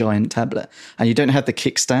 it's a giant tablet and you don't have the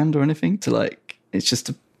kickstand or anything to it's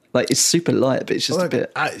just it's super light, but it's just a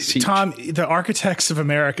bit cheap. Tom, the architects of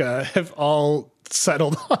America have all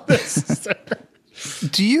settled on this.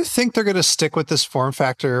 Do you think they're going to stick with this form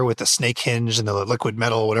factor with the snake hinge and the liquid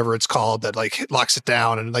metal, whatever it's called, that locks it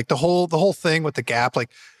down and the whole thing with the gap?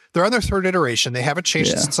 They're on their third iteration. They haven't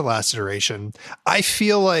changed it since the last iteration. I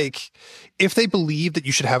feel like if they believe that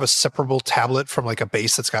you should have a separable tablet from a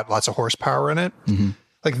base that's got lots of horsepower in it,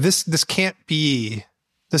 this can't be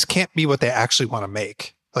what they actually want to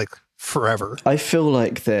make forever. I feel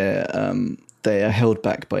like they are held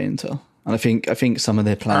back by Intel. And I think some of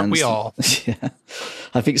their plans. Aren't we all? Yeah,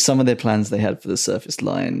 I think some of their plans they had for the Surface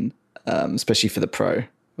line, especially for the Pro,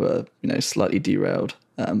 were slightly derailed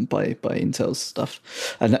by Intel's stuff,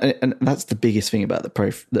 and that's the biggest thing about the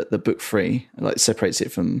Pro, that the Book 3 separates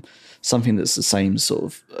it from something that's the same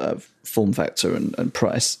sort of form factor and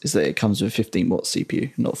price, is that it comes with a 15-watt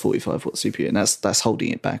CPU, not 45-watt CPU, and that's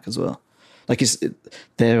holding it back as well.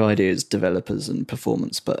 Their idea is developers and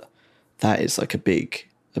performance, but that is a big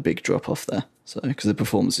drop off there. So because the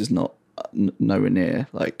performance is not nowhere near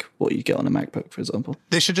what you get on a MacBook, for example.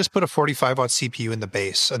 They should just put a 45-watt CPU in the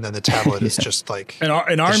base, and then the tablet is just an ARM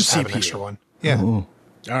CPU. An extra one. Yeah. Ooh.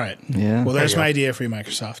 All right. Yeah. Well, there's my idea for you,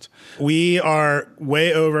 Microsoft. We are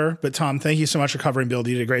way over, but Tom, thank you so much for covering Build.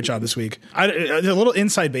 You did a great job this week. A little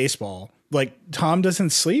inside baseball. Tom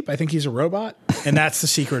doesn't sleep. I think he's a robot, and that's the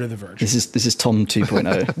secret of the Verge. This is Tom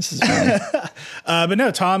 2.0. This is funny. But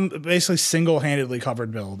no, Tom basically single-handedly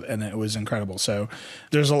covered Build, and it was incredible. So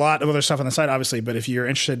there's a lot of other stuff on the site, obviously, but if you're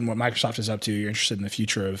interested in what Microsoft is up to, you're interested in the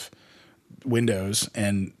future of Windows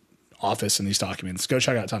and Office and these documents, go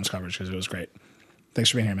check out Tom's coverage because it was great.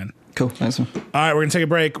 Thanks for being here, man. Cool. Thanks, man. All right, we're going to take a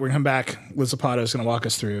break. We're going to come back. Liz Lopatto is going to walk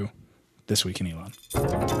us through This Week in Elon.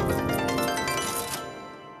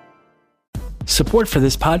 Support for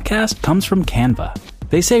this podcast comes from Canva.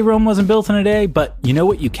 They say Rome wasn't built in a day, but you know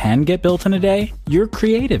what you can get built in a day? Your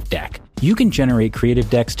creative deck. You can generate creative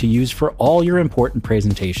decks to use for all your important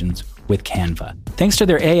presentations with Canva. Thanks to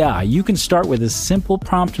their AI, you can start with a simple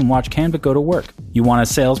prompt and watch Canva go to work. You want a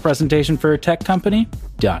sales presentation for a tech company?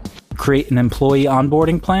 Done. Create an employee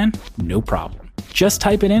onboarding plan? No problem. Just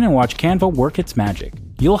type it in and watch Canva work its magic.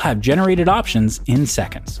 You'll have generated options in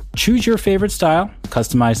seconds. Choose your favorite style,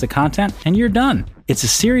 customize the content, and you're done. It's a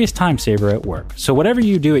serious time saver at work. So whatever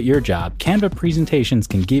you do at your job, Canva presentations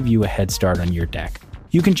can give you a head start on your deck.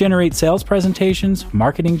 You can generate sales presentations,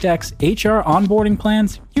 marketing decks, HR onboarding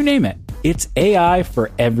plans, you name it. It's AI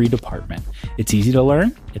for every department. It's easy to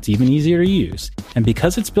learn, it's even easier to use. And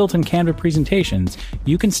because it's built in Canva presentations,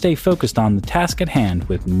 you can stay focused on the task at hand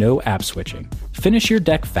with no app switching. Finish your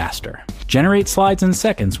deck faster. Generate slides in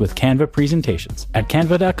seconds with Canva presentations at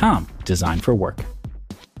canva.com, designed for work.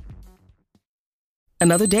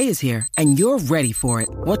 Another day is here, and you're ready for it.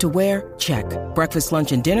 What to wear? Check. Breakfast,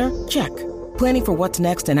 lunch, and dinner? Check. Planning for what's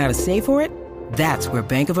next and how to save for it? That's where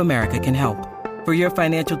Bank of America can help. For your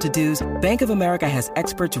financial to-dos, Bank of America has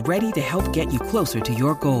experts ready to help get you closer to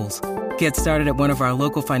your goals. Get started at one of our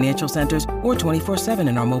local financial centers or 24/7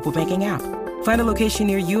 in our mobile banking app. Find a location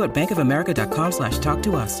near you at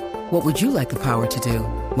bankofamerica.com/talktous. What would you like the power to do?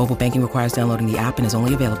 Mobile banking requires downloading the app and is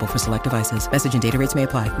only available for select devices. Message and data rates may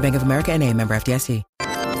apply. Bank of America NA, member FDIC.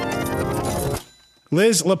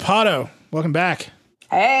 Liz Lopatto, welcome back.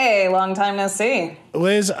 Hey, long time no see.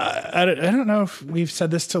 Liz, I don't know if we've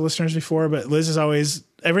said this to listeners before, but Liz is always,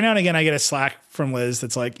 every now and again I get a Slack from Liz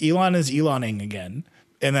that's like, Elon is Eloning again.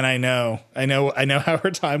 And then I know how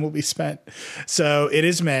her time will be spent. So it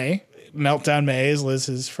is May. Meltdown May, as Liz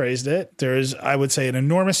has phrased it. There's, I would say, an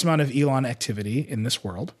enormous amount of Elon activity in this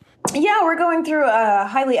world. Yeah, we're going through a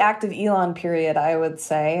highly active Elon period, I would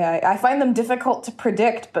say. I find them difficult to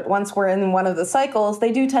predict, but once we're in one of the cycles,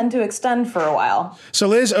 they do tend to extend for a while. So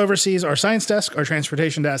Liz oversees our science desk, our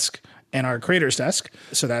transportation desk, and our creators desk.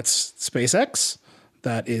 So that's SpaceX,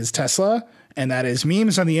 that is Tesla, and that is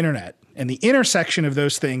memes on the internet. And the intersection of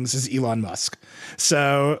those things is Elon Musk.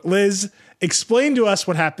 So Liz, explain to us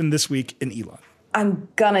what happened this week in Elon. I'm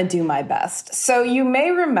gonna do my best. So you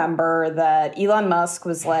may remember that Elon Musk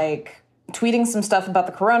was tweeting some stuff about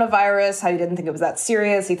the coronavirus, how he didn't think it was that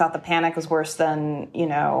serious. He thought the panic was worse than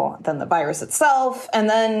the virus itself. And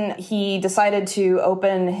then he decided to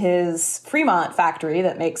open his Fremont factory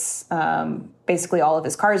that makes basically all of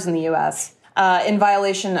his cars in the US in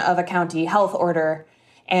violation of a county health order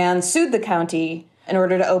and sued the county in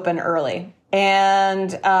order to open early.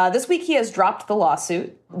 And this week he has dropped the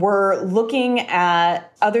lawsuit. We're looking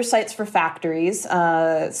at other sites for factories,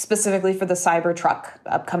 specifically for the Cybertruck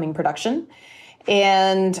upcoming production.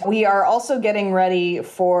 And we are also getting ready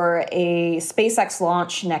for a SpaceX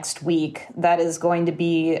launch next week. That is going to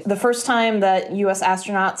be the first time that U.S.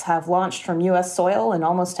 astronauts have launched from U.S. soil in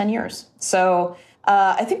almost 10 years. So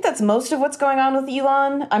I think that's most of what's going on with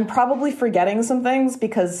Elon. I'm probably forgetting some things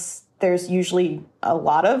because there's usually a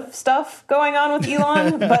lot of stuff going on with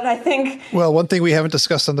Elon, but I think... Well, one thing we haven't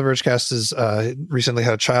discussed on the Vergecast is recently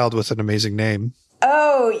had a child with an amazing name.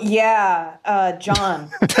 Oh, yeah.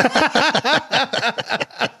 John.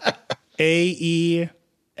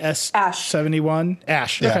 AES Ash. 71?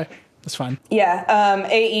 Ash. Yeah. Okay. That's fine. Yeah.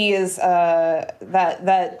 AE is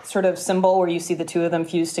that sort of symbol where you see the two of them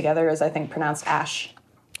fused together is, I think, pronounced Ash.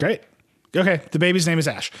 Great. Okay. The baby's name is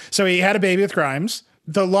Ash. So he had a baby with Grimes.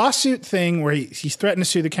 The lawsuit thing where he threatened to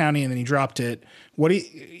sue the county and then he dropped it.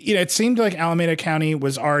 It seemed like Alameda County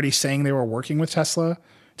was already saying they were working with Tesla.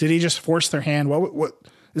 Did he just force their hand? What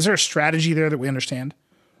is there a strategy there that we understand?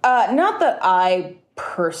 Not that I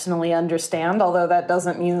personally understand, although that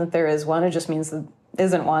doesn't mean that there is one. It just means that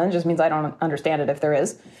isn't one. It just means I don't understand it if there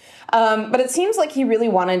is. But it seems like he really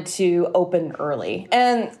wanted to open early.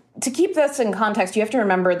 And to keep this in context, you have to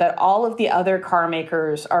remember that all of the other car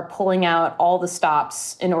makers are pulling out all the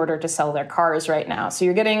stops in order to sell their cars right now. So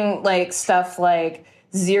you're getting like stuff like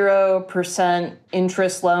 0%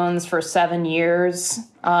 interest loans for 7 years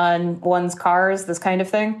on one's cars, this kind of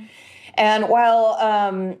thing. And while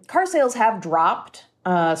car sales have dropped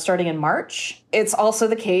starting in March, it's also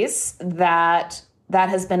the case that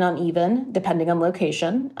has been uneven depending on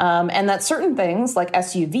location, and that certain things like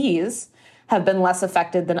SUVs have been less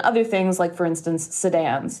affected than other things like, for instance,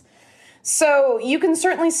 sedans. So you can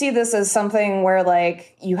certainly see this as something where,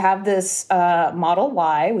 like, you have this Model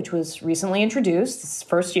Y, which was recently introduced, this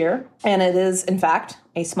first year, and it is, in fact,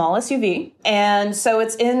 a small SUV. And so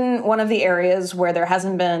it's in one of the areas where there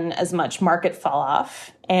hasn't been as much market fall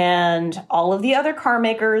off. And all of the other car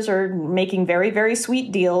makers are making very, very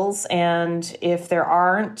sweet deals. And if there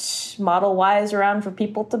aren't Model Ys around for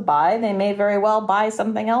people to buy, they may very well buy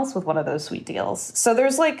something else with one of those sweet deals. So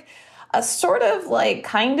there's like a sort of like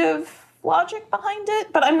kind of logic behind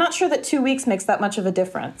it, but I'm not sure that 2 weeks makes that much of a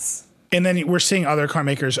difference. And then we're seeing other car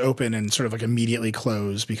makers open and sort of like immediately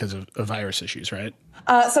close because of virus issues, right?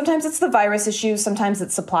 Sometimes it's the virus issues, sometimes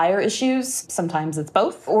it's supplier issues, sometimes it's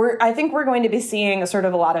both. Or I think we're going to be seeing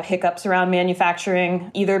a lot of hiccups around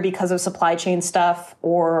manufacturing, either because of supply chain stuff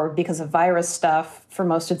or because of virus stuff for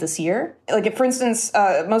most of this year. Like, if, for instance,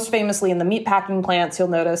 most famously in the meatpacking plants, you'll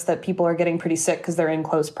notice that people are getting pretty sick because they're in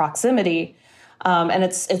close proximity. And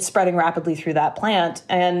it's spreading rapidly through that plant.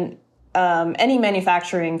 And any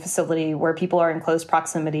manufacturing facility where people are in close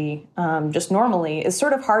proximity just normally is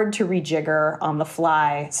sort of hard to rejigger on the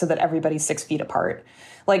fly so that everybody's 6 feet apart.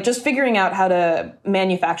 Like, just figuring out how to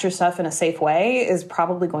manufacture stuff in a safe way is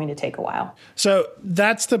probably going to take a while. So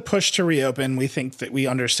that's the push to reopen. We think that we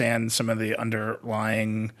understand some of the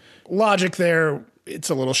underlying logic there. It's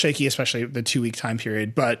a little shaky, especially the 2 week time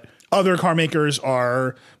period. But other car makers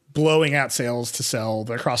are blowing out sales to sell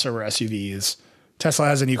their crossover SUVs. Tesla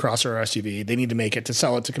has a new crossover SUV. They need to make it to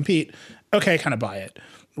sell it to compete. Okay, kind of buy it.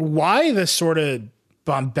 Why this sort of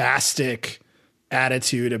bombastic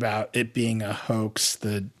attitude about it being a hoax,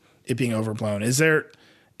 it being overblown? Is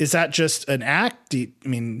that just an act? At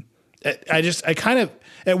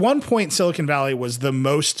one point, Silicon Valley was the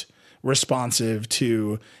most responsive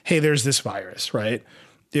to, hey, there's this virus, right?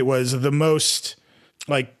 It was the most,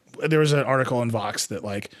 like, there was an article in Vox that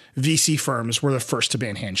like VC firms were the first to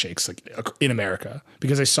ban handshakes like in America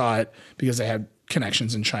because they saw it, because they had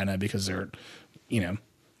connections in China, because they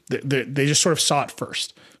just sort of saw it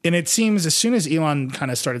first. And it seems as soon as Elon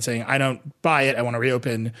kind of started saying, I don't buy it, I want to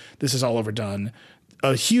reopen, this is all overdone,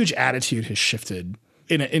 a huge attitude has shifted.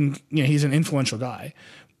 He's an influential guy.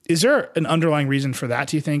 Is there an underlying reason for that,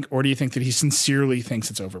 do you think? Or do you think that he sincerely thinks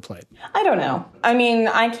it's overplayed? I don't know. I mean,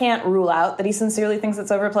 I can't rule out that he sincerely thinks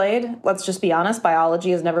it's overplayed. Let's just be honest.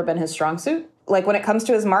 Biology has never been his strong suit. Like, when it comes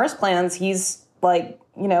to his Mars plans, he's like,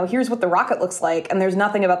 here's what the rocket looks like. And there's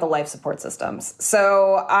nothing about the life support systems.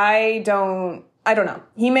 So I don't know.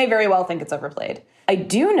 He may very well think it's overplayed. I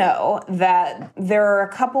do know that there are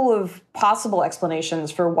a couple of possible explanations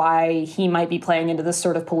for why he might be playing into this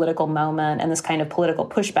sort of political moment and this kind of political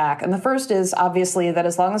pushback. And the first is obviously that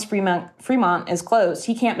as long as Fremont is closed,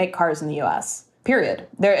 he can't make cars in the U.S., period.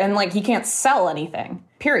 He can't sell anything,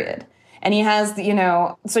 period. And he has,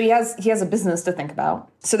 so he has a business to think about.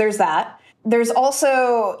 So there's that. There's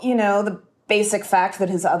also, the basic fact that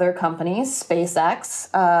his other company, SpaceX,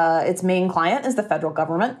 its main client is the federal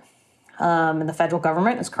government. And the federal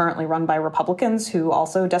government is currently run by Republicans who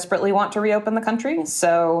also desperately want to reopen the country.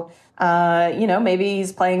 So, maybe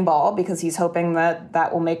he's playing ball because he's hoping that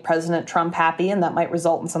that will make President Trump happy and that might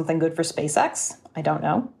result in something good for SpaceX. I don't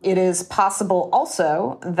know. It is possible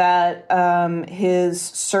also that his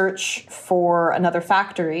search for another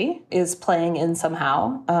factory is playing in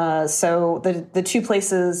somehow. So the two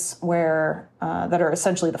places where that are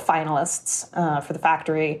essentially the finalists for the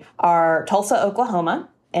factory are Tulsa, Oklahoma,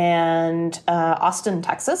 and Austin,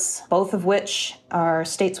 Texas, both of which are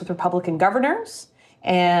states with Republican governors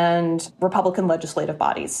and Republican legislative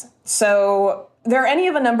bodies. So there are any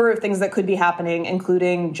of a number of things that could be happening,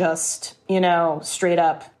 including just, straight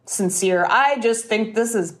up sincere, I just think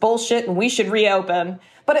this is bullshit and we should reopen.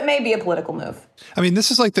 But it may be a political move. I mean, this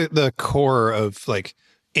is like the core of like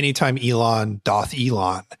anytime Elon doth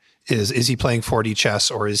Elon is he playing 4D chess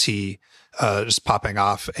or is he just popping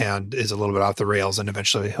off and is a little bit off the rails and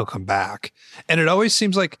eventually he'll come back. And it always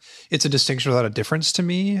seems like it's a distinction without a difference to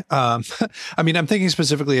me. I mean, I'm thinking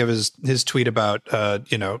specifically of his tweet about,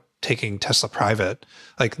 taking Tesla private.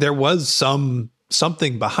 Like there was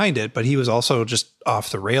something behind it, but he was also just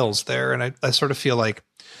off the rails there. And I sort of feel like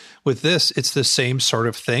with this, it's the same sort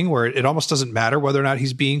of thing where it almost doesn't matter whether or not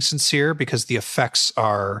he's being sincere because the effects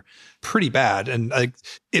are pretty bad. And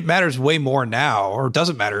it matters way more now, or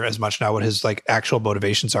doesn't matter as much now what his like actual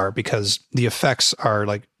motivations are, because the effects are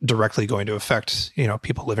like directly going to affect,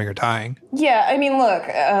 people living or dying. Yeah. I mean, look,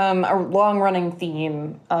 a long running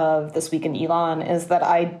theme of This Week in Elon is that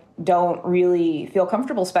I don't really feel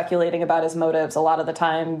comfortable speculating about his motives a lot of the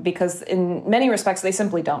time because in many respects, they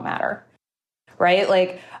simply don't matter. Right?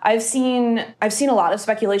 Like I've seen a lot of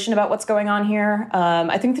speculation about what's going on here.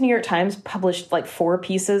 I think the New York Times published like 4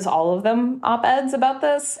 pieces, all of them op-eds about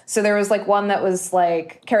this. So there was like one that was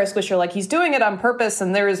like Kara Swisher, like he's doing it on purpose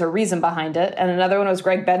and there is a reason behind it. And another one was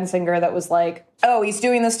Greg Bensinger that was like, oh, he's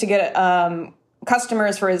doing this to get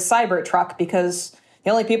customers for his cyber truck because the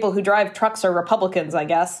only people who drive trucks are Republicans, I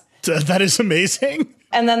guess. That is amazing.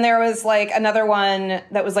 And then there was like another one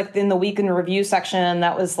that was like in the Week in Review section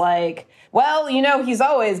that was like, well, he's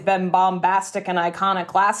always been bombastic and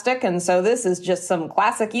iconoclastic, and so this is just some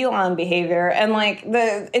classic Elon behavior. And like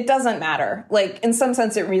it doesn't matter. Like in some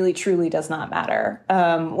sense, it really truly does not matter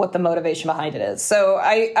what the motivation behind it is. So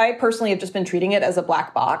I personally have just been treating it as a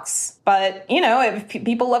black box. But if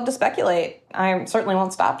people love to speculate, I certainly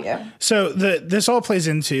won't stop you. So this all plays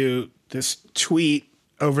into this tweet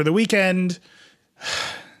over the weekend.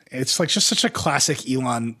 It's like just such a classic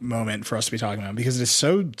Elon moment for us to be talking about because it is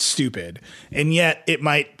so stupid and yet it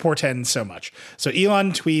might portend so much. So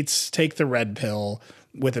Elon tweets, take the red pill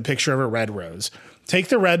with a picture of a red rose. Take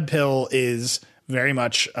the red pill is very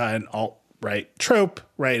much an alt-right trope,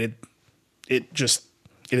 right? It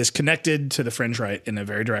is connected to the fringe right in a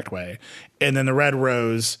very direct way. And then the red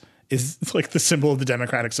rose is like the symbol of the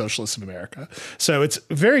Democratic Socialists of America. So it's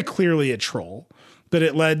very clearly a troll, but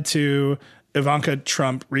it led to Ivanka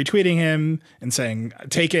Trump retweeting him and saying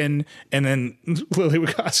taken, and then Lily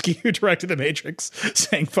Wygotsky, who directed The Matrix,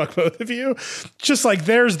 saying fuck both of you. Just like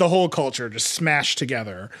there's the whole culture just smashed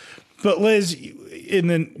together. But Liz, in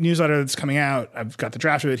the newsletter that's coming out, I've got the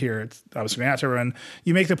draft of it here. It's obviously going out to everyone.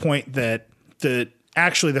 You make the point that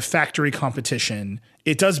actually the factory competition,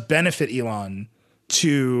 it does benefit Elon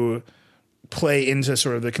to play into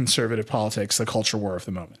sort of the conservative politics, the culture war of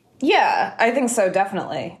the moment. Yeah, I think so,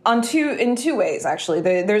 definitely. In two ways, actually.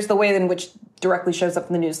 There's the way in which directly shows up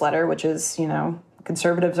in the newsletter, which is,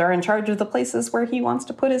 conservatives are in charge of the places where he wants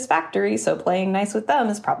to put his factory, so playing nice with them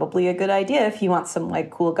is probably a good idea if he wants some,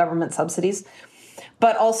 cool government subsidies.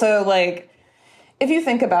 But also, if you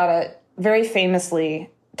think about it, very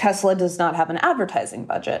famously, Tesla does not have an advertising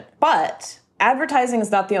budget, but advertising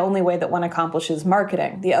is not the only way that one accomplishes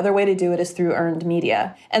marketing. The other way to do it is through earned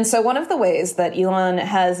media. And so one of the ways that Elon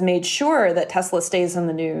has made sure that Tesla stays in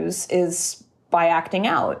the news is by acting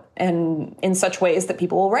out and in such ways that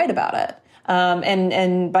people will write about it.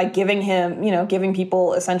 And by giving him, giving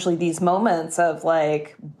people essentially these moments of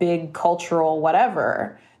big cultural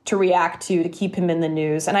whatever to react to keep him in the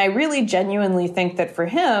news. And I really genuinely think that for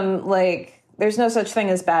him, there's no such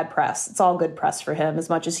thing as bad press. It's all good press for him, as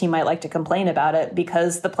much as he might like to complain about it,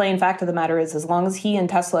 because the plain fact of the matter is, as long as he and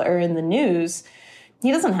Tesla are in the news,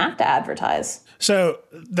 he doesn't have to advertise. So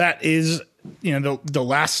that is,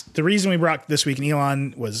 the reason we brought This Week in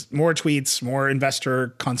Elon was more tweets, more investor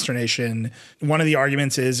consternation. One of the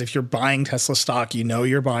arguments is if you're buying Tesla stock,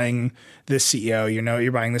 you're buying this CEO,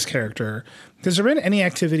 you're buying this character. Has there been any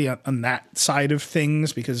activity on that side of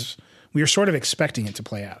things? Because we are sort of expecting it to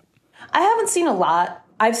play out. I haven't seen a lot.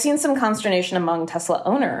 I've seen some consternation among Tesla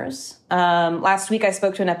owners. Last week, I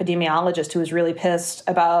spoke to an epidemiologist who was really pissed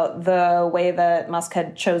about the way that Musk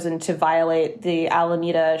had chosen to violate the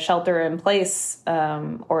Alameda shelter-in-place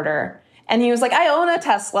order. And he was like, I own a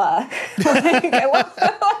Tesla.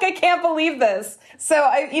 I can't believe this. So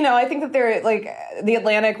I think that The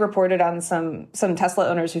Atlantic reported on some Tesla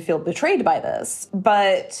owners who feel betrayed by this.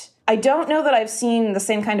 But I don't know that I've seen the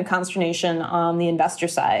same kind of consternation on the investor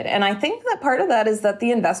side. And I think that part of that is that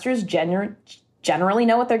the investors generally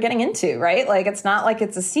know what they're getting into, right? Like, it's not like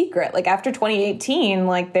it's a secret. Like, after 2018,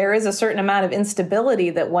 like, there is a certain amount of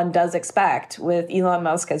instability that one does expect with Elon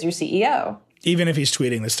Musk as your CEO. Even if he's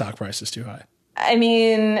tweeting the stock price is too high. I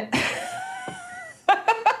mean...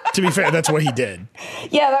 To be fair, that's what he did.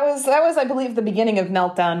 Yeah, that was, I believe, the beginning of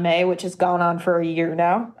Meltdown May, which has gone on for a year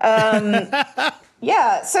now.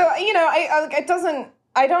 Yeah, so,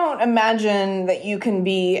 I don't imagine that you can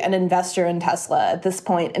be an investor in Tesla at this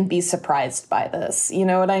point and be surprised by this. You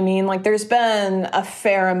know what I mean? Like, there's been a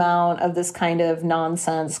fair amount of this kind of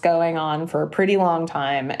nonsense going on for a pretty long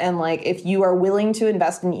time. And, like, if you are willing to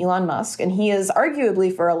invest in Elon Musk, and he is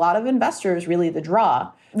arguably for a lot of investors really the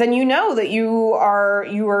draw, then you know that you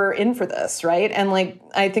are in for this, right? And, like,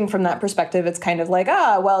 I think from that perspective, it's kind of like,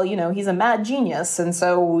 he's a mad genius, and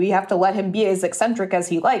so we have to let him be as eccentric as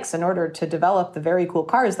he likes in order to develop the very cool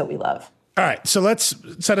cars that we love. All right, so let's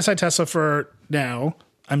set aside Tesla for now.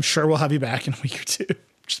 I'm sure we'll have you back in a week or two,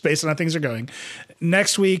 just based on how things are going.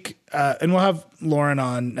 Next week, and we'll have Lauren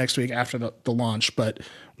on next week after the launch, but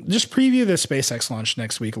just preview the SpaceX launch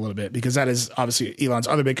next week a little bit, because that is obviously Elon's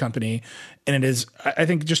other big company, and it is, I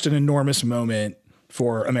think, just an enormous moment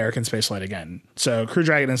for American spaceflight again. So Crew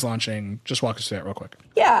Dragon is launching. Just walk us through that real quick.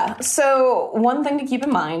 Yeah, so one thing to keep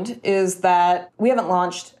in mind is that we haven't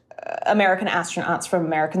launched American astronauts from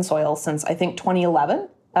American soil since, I think, 2011.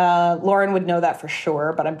 Lauren would know that for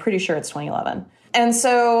sure, but I'm pretty sure it's 2011. And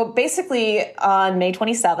so basically on May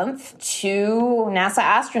 27th, 2 NASA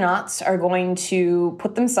astronauts are going to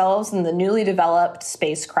put themselves in the newly developed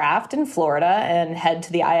spacecraft in Florida and head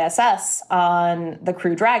to the ISS on the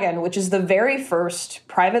Crew Dragon, which is the very first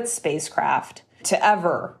private spacecraft to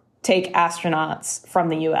ever take astronauts from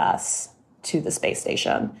the U.S. to the space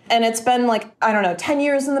station. And it's been 10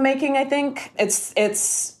 years in the making, I think. If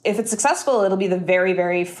it's successful, it'll be the very,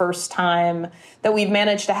 very first time that we've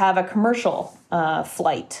managed to have a commercial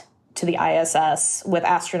flight to the ISS with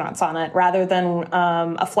astronauts on it, rather than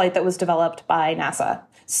a flight that was developed by NASA.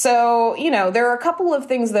 So, there are a couple of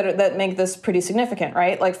things that make this pretty significant,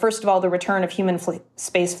 right? Like, first of all, the return of human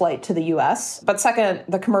space flight to the U.S., but second,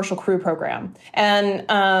 the commercial crew program. And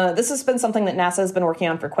this has been something that NASA has been working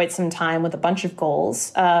on for quite some time with a bunch of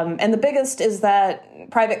goals. And the biggest is that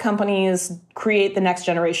private companies create the next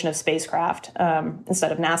generation of spacecraft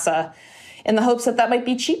instead of NASA, in the hopes that that might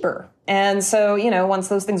be cheaper. And so, once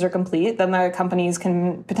those things are complete, then the companies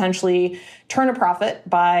can potentially turn a profit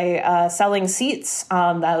by selling seats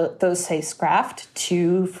on those spacecraft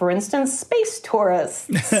to, for instance, space tourists.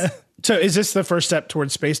 So is this the first step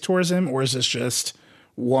towards space tourism, or is this just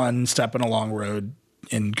one step in a long road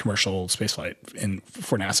in commercial spaceflight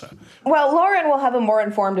for NASA? Well, Lauren will have a more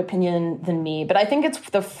informed opinion than me, but I think it's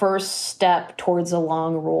the first step towards a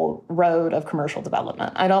long road of commercial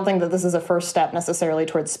development. I don't think that this is a first step necessarily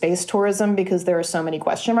towards space tourism, because there are so many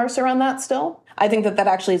question marks around that still. I think that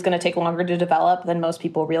actually is going to take longer to develop than most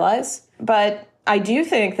people realize. But I do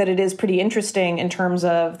think that it is pretty interesting in terms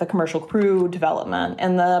of the commercial crew development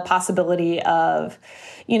and the possibility of,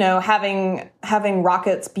 having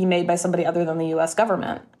rockets be made by somebody other than the U.S.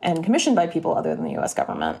 government and commissioned by people other than the U.S.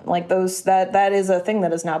 government. Like, that is a thing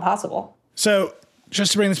that is now possible. So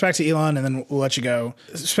just to bring this back to Elon, and then we'll let you go.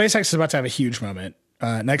 SpaceX is about to have a huge moment.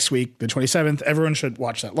 Next week, the 27th, everyone should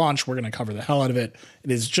watch that launch. We're going to cover the hell out of it. It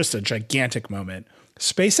is just a gigantic moment.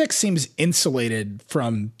 SpaceX seems insulated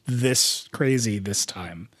from this crazy this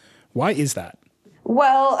time. Why is that?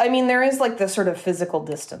 Well, I mean, there is this sort of physical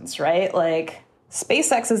distance, right? Like,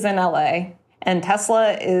 SpaceX is in LA and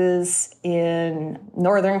Tesla is in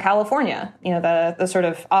Northern California. The sort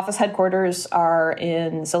of office headquarters are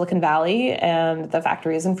in Silicon Valley and the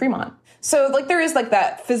factory is in Fremont. So, there is,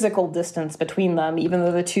 that physical distance between them, even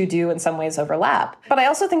though the two do in some ways overlap. But I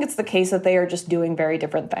also think it's the case that they are just doing very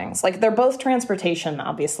different things. They're both transportation,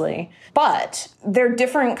 obviously, but they're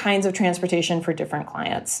different kinds of transportation for different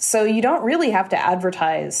clients. So you don't really have to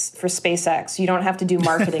advertise for SpaceX. You don't have to do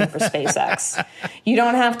marketing for SpaceX. You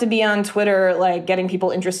don't have to be on Twitter, getting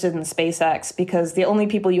people interested in SpaceX, because the only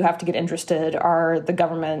people you have to get interested are the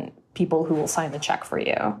government people who will sign the check for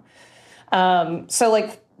you.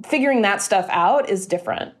 So, figuring that stuff out is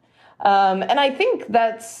different. And I think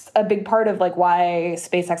that's a big part of like why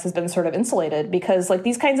SpaceX has been sort of insulated, because like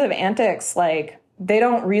these kinds of antics, like they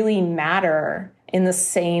don't really matter in the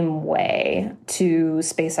same way to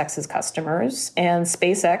SpaceX's customers. And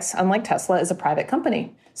SpaceX, unlike Tesla, is a private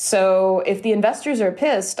company. So if the investors are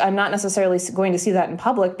pissed, I'm not necessarily going to see that in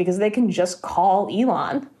public because they can just call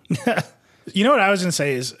Elon. You know what I was going to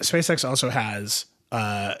say is SpaceX also has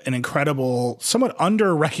an incredible, somewhat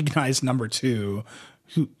under-recognized number two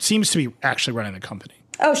who seems to be actually running the company.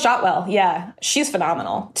 Oh, Shotwell. Yeah, she's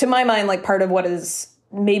phenomenal. To my mind, like part of what is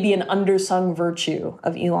maybe an undersung virtue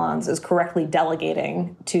of Elon's is correctly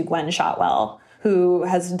delegating to Gwen Shotwell, who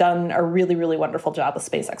has done a really, really wonderful job with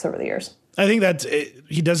SpaceX over the years. I think that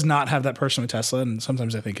he does not have that person with Tesla, and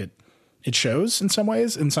sometimes I think it shows in some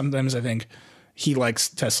ways, and sometimes I think he likes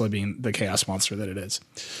Tesla being the chaos monster that it is.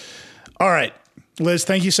 All right, Liz,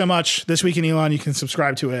 thank you so much. This Week in Elon, you can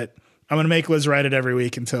subscribe to it. I'm going to make Liz write it every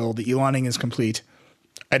week until the Eloning is complete.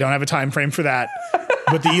 I don't have a time frame for that,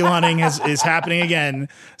 but the Eloning is happening again.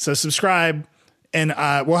 So subscribe, and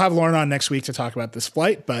we'll have Lauren on next week to talk about this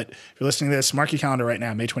flight. But if you're listening to this, mark your calendar right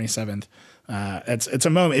now, May 27th. It's a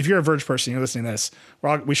moment. If you're a Verge person, you're listening to this,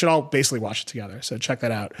 we should all basically watch it together. So check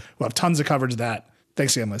that out. We'll have tons of coverage of that.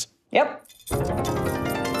 Thanks again, Liz. Yep.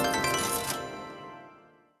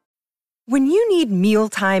 When you need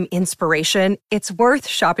mealtime inspiration, it's worth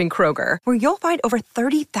shopping Kroger, where you'll find over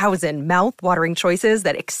 30,000 mouth-watering choices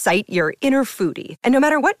that excite your inner foodie. And no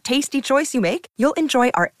matter what tasty choice you make, you'll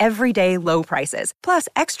enjoy our everyday low prices, plus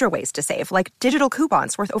extra ways to save, like digital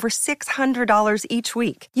coupons worth over $600 each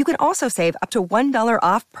week. You can also save up to $1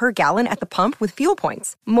 off per gallon at the pump with fuel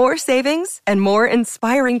points. More savings and more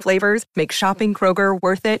inspiring flavors make shopping Kroger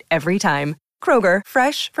worth it every time. Kroger,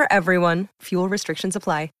 fresh for everyone. Fuel restrictions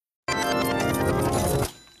apply.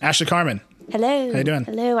 Ashley Carmen. Hello. How you doing?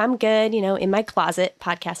 Hello, I'm good. You know, in my closet,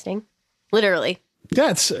 podcasting. Literally. Yeah,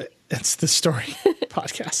 it's the story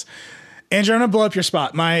podcast. Andrew, I'm going to blow up your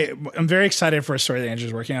spot. I'm very excited for a story that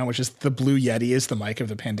Andrew's working on, which is the Blue Yeti is the mic of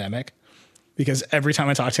the pandemic. Because every time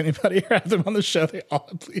I talk to anybody or have them on the show, they all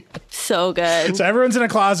have Blue Yeti. So good. So everyone's in a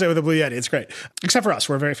closet with a Blue Yeti. It's great. Except for us.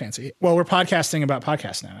 We're very fancy. Well, we're podcasting about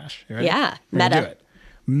podcasts now, Ash. You ready? Yeah. We're gonna Meta. do it.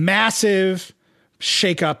 Massive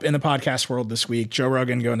shake up in the podcast world this week. Joe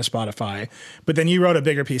Rogan going to Spotify. But then you wrote a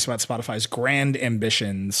bigger piece about Spotify's grand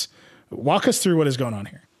ambitions. Walk us through what is going on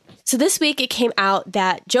here. So this week it came out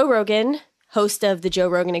that Joe Rogan, host of the Joe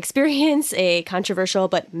Rogan Experience, a controversial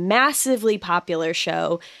but massively popular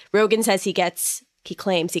show, Rogan says he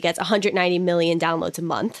claims he gets 190 million downloads a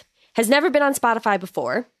month, has never been on Spotify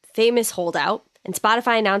before, famous holdout. And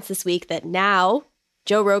Spotify announced this week that now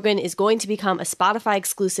Joe Rogan is going to become a Spotify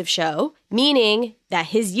exclusive show, meaning that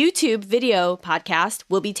his YouTube video podcast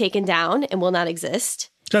will be taken down and will not exist.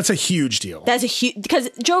 That's a huge deal. That's a huge, because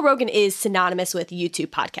Joe Rogan is synonymous with YouTube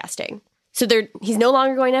podcasting. So he's no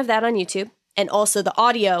longer going to have that on YouTube. And also the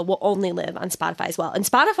audio will only live on Spotify as well. And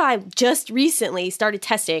Spotify just recently started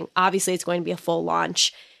testing, obviously it's going to be a full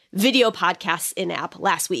launch, video podcasts in-app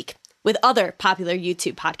last week with other popular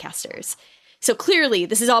YouTube podcasters. So clearly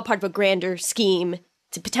this is all part of a grander scheme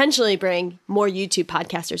to potentially bring more YouTube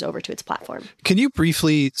podcasters over to its platform. Can you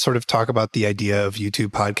briefly sort of talk about the idea of YouTube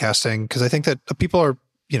podcasting? Because I think that people are,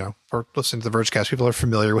 or listening to the Vergecast, people are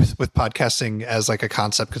familiar with podcasting as like a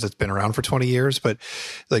concept because it's been around for 20 years. But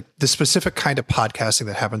like the specific kind of podcasting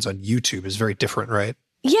that happens on YouTube is very different, right?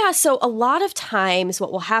 Yeah. So a lot of times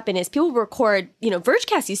what will happen is people record,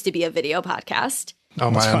 Vergecast used to be a video podcast. Oh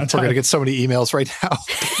my, we're going to get so many emails right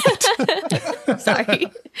now. Sorry.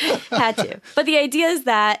 Had to. But the idea is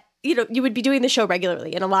that, you would be doing the show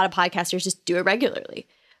regularly, and a lot of podcasters just do it regularly.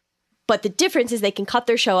 But the difference is they can cut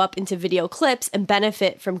their show up into video clips and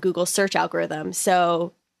benefit from Google's search algorithm.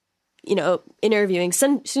 So, interviewing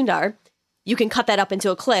Sundar, you can cut that up into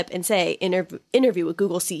a clip and say, interview with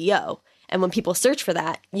Google CEO. And when people search for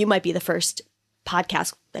that, you might be the first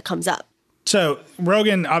podcast that comes up. So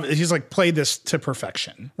Rogan, he's like played this to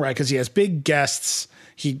perfection, right? Because he has big guests.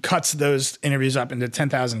 He cuts those interviews up into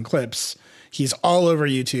 10,000 clips. He's all over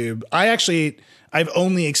YouTube. I've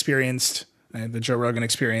only experienced the Joe Rogan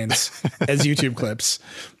Experience as YouTube clips.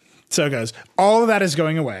 So it goes. All of that is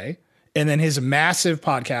going away. And then his massive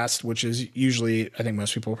podcast, which is usually, I think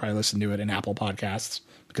most people probably listen to it in Apple Podcasts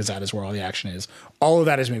because that is where all the action is. All of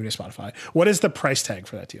that is moving to Spotify. What is the price tag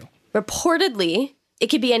for that deal? Reportedly, it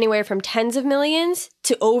could be anywhere from tens of millions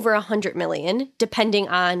to over 100 million, depending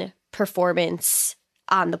on performance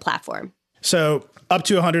on the platform. So up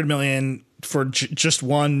to 100 million for just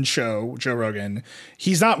one show, Joe Rogan.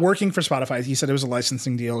 He's not working for Spotify. He said it was a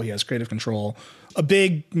licensing deal. He has creative control. A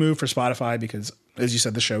big move for Spotify because, as you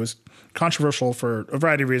said, the show is controversial for a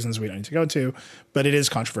variety of reasons we don't need to go into, but it is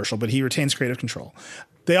controversial, but he retains creative control.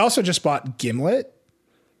 They also just bought Gimlet,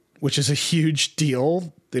 which is a huge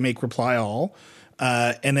deal. They make Reply All.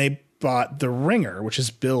 And they bought The Ringer, which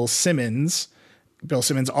is Bill Simmons. Bill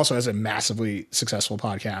Simmons also has a massively successful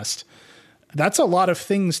podcast. That's a lot of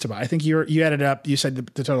things to buy. I think you added up. You said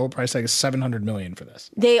the total price tag is $700 million for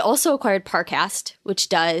this. They also acquired Parcast, which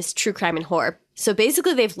does true crime and horror. So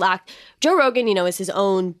basically, they've lacked Joe Rogan. Is his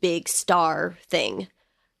own big star thing.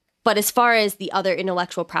 But as far as the other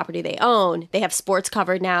intellectual property they own, they have sports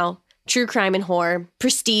covered now, true crime and horror,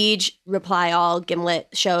 Prestige, Reply All, Gimlet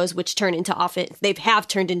shows, which turned into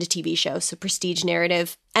TV shows. So Prestige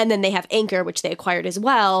narrative, and then they have Anchor, which they acquired as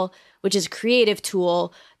well, which is a creative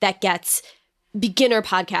tool that gets beginner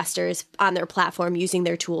podcasters on their platform using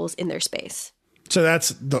their tools in their space. So that's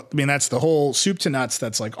the whole soup to nuts.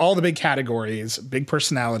 That's like all the big categories, big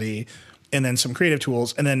personality, and then some creative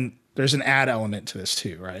tools. And then there's an ad element to this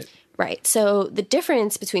too, right? Right. So the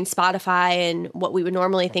difference between Spotify and what we would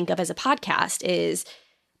normally think of as a podcast is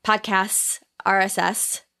podcasts,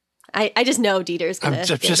 RSS. I just know Dieter's going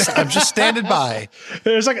to. I'm just standing by.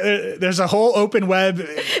 There's a whole open web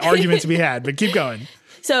argument to be had, but keep going.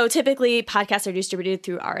 So typically podcasts are distributed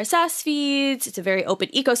through RSS feeds. It's a very open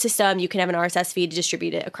ecosystem. You can have an RSS feed to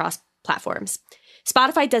distribute it across platforms.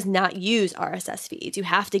 Spotify does not use RSS feeds. You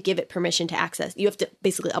have to give it permission to access. You have to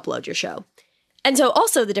basically upload your show. And so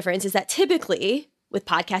also the difference is that typically with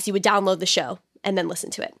podcasts, you would download the show and then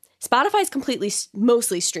listen to it. Spotify is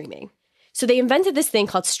mostly streaming. So they invented this thing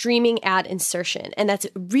called streaming ad insertion. And that's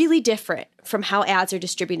really different from how ads are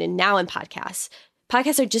distributed now in podcasts.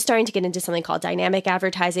 Podcasts are just starting to get into something called dynamic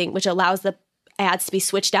advertising, which allows the ads to be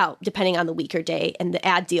switched out depending on the week or day and the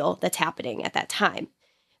ad deal that's happening at that time.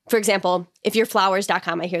 For example, if you're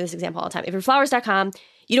flowers.com, I hear this example all the time. If you're flowers.com,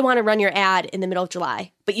 you don't want to run your ad in the middle of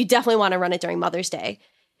July, but you definitely want to run it during Mother's Day.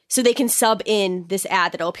 So they can sub in this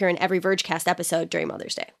ad that'll appear in every Vergecast episode during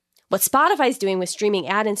Mother's Day. What Spotify's doing with streaming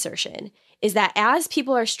ad insertion is that as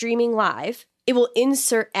people are streaming live, it will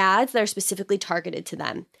insert ads that are specifically targeted to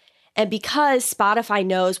them. And because Spotify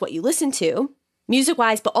knows what you listen to,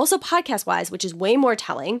 music-wise, but also podcast-wise, which is way more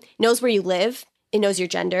telling, knows where you live, it knows your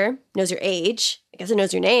gender, knows your age, I guess it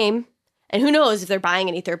knows your name, and who knows if they're buying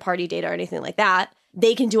any third-party data or anything like that,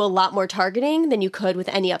 they can do a lot more targeting than you could with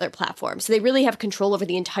any other platform. So they really have control over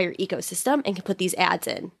the entire ecosystem and can put these ads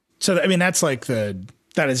in. So, that's like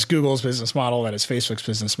that is Google's business model. That is Facebook's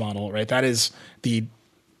business model, right? That is the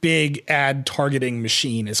big ad targeting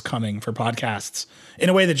machine is coming for podcasts in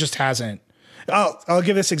a way that just hasn't. I'll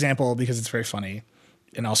give this example because it's very funny.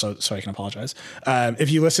 And also so I can apologize. If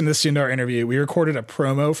you listen to the Sundar interview, we recorded a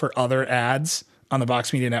promo for other ads on the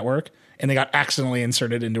Vox Media Network, and they got accidentally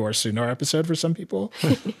inserted into our Sundar episode for some people.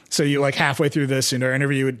 So you halfway through the Sundar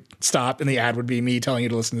interview would stop and the ad would be me telling you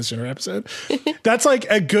to listen to the Sundar episode. That's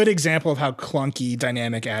a good example of how clunky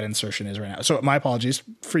dynamic ad insertion is right now. So my apologies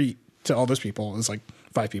to all those people. It was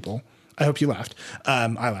 5 people. I hope you laughed. I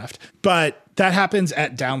laughed. But that happens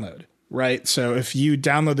at download, right? So if you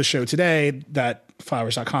download the show today, that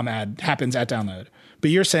flowers.com ad happens at download.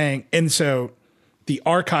 But you're saying, and so the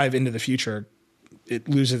archive into the future, it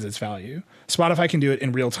loses its value. Spotify can do it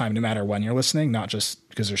in real time no matter when you're listening, not just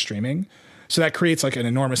because they're streaming. So that creates an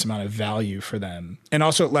enormous amount of value for them. And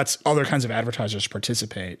also it lets other kinds of advertisers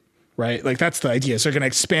participate, right? That's the idea. So they're going to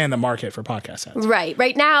expand the market for podcast ads. Right.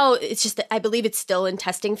 Right now, it's just, I believe it's still in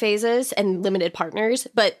testing phases and limited partners,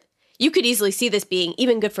 but you could easily see this being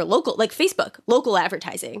even good for local, like Facebook, local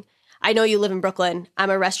advertising. I know you live in Brooklyn. I'm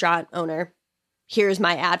a restaurant owner. Here's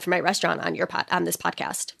my ad for my restaurant on this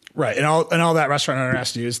podcast. Right. And all that restaurant owner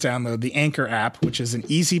has to do is download the Anchor app, which is an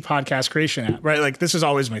easy podcast creation app, right? This is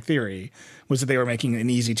always my theory, was that they were making an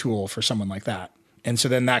easy tool for someone like that. And so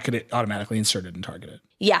then that could automatically insert it and target it.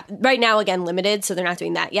 Yeah. Right now, again, limited. So they're not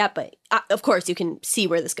doing that yet. But of course, you can see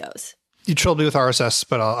where this goes. You trolled me with RSS,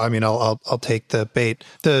 but I'll take the bait.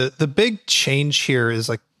 The big change here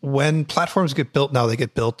is when platforms get built now, they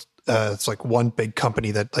get built. It's one big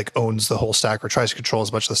company that owns the whole stack or tries to control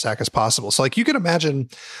as much of the stack as possible. So you can imagine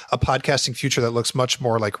a podcasting future that looks much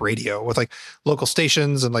more like radio with local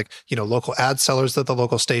stations and local ad sellers at the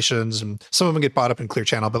local stations, and some of them get bought up in Clear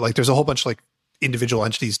Channel, but there's a whole bunch of individual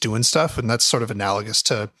entities doing stuff, and that's sort of analogous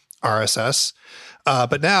to RSS.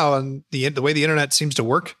 But now, on the way the internet seems to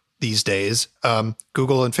work these days,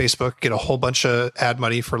 Google and Facebook get a whole bunch of ad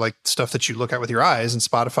money for stuff that you look at with your eyes, and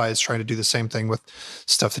Spotify is trying to do the same thing with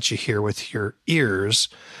stuff that you hear with your ears.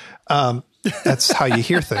 That's how you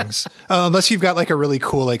hear things. Unless you've got like a really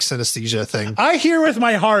cool like synesthesia thing. I hear with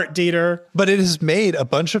my heart, Dieter. But it has made a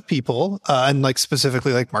bunch of people, and like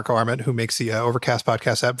specifically like Marco Arment, who makes the Overcast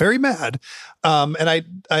podcast app, very mad. And I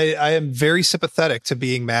am very sympathetic to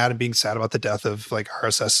being mad and being sad about the death of like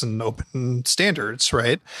RSS and open standards,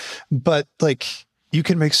 right? But like, you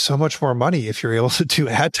can make so much more money if you're able to do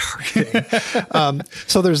ad targeting.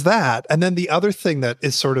 So there's that. And then the other thing that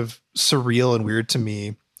is sort of surreal and weird to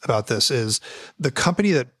me about this is the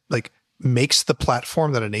company that like makes the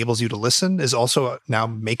platform that enables you to listen is also now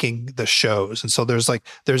making the shows. And so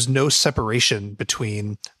there's no separation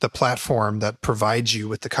between the platform that provides you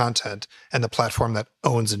with the content and the platform that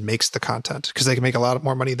owns and makes the content, because they can make a lot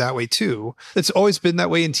more money that way too. It's always been that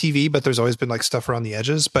way in TV, but there's always been like stuff around the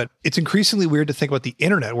edges. But it's increasingly weird to think about the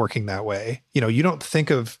internet working that way. You know, you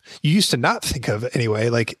used to not think of anyway,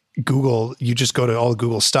 like Google, you just go to all the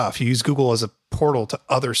Google stuff. You use Google as a portal to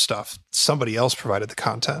other stuff. Somebody else provided the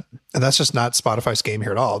content. And that's just not Spotify's game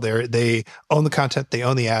here at all. They own the content, they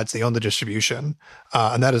own the ads, they own the distribution.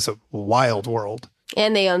 And that is a wild world.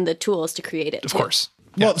 And they own the tools to create it. Of course.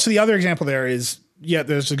 Yeah. Well, so the other example there is,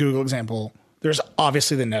 there's the Google example. There's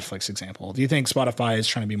obviously the Netflix example. Do you think Spotify is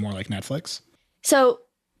trying to be more like Netflix? So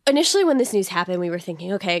initially when this news happened, we were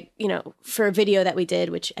thinking, okay, for a video that we did,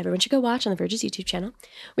 which everyone should go watch on The Verge's YouTube channel,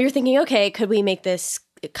 we were thinking, okay, could we make this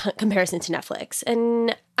comparison to Netflix?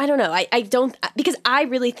 And I don't know. I don't, because I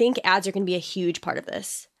really think ads are going to be a huge part of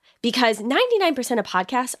this, because 99% of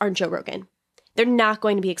podcasts aren't Joe Rogan. They're not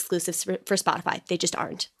going to be exclusives for Spotify. They just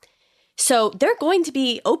aren't. So they're going to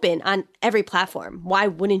be open on every platform. Why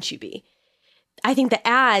wouldn't you be? I think the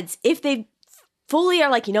ads, if they fully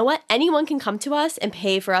are like, you know what, anyone can come to us and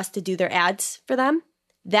pay for us to do their ads for them,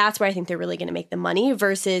 that's where I think they're really going to make the money,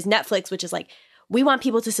 versus Netflix, which is like, we want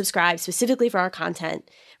people to subscribe specifically for our content.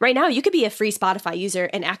 Right now, you could be a free Spotify user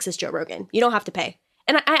and access Joe Rogan. You don't have to pay.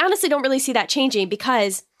 And I honestly don't really see that changing,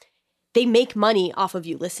 because they make money off of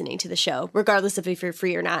you listening to the show, regardless of if you're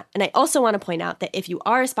free or not. And I also want to point out that if you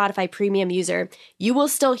are a Spotify premium user, you will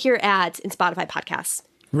still hear ads in Spotify podcasts.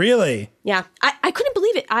 Really? Yeah. I couldn't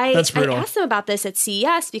believe it. That's brutal. I asked them about this at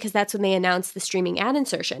CES, because that's when they announced the streaming ad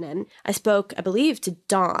insertion. And I spoke, I believe, to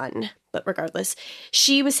Dawn, but regardless,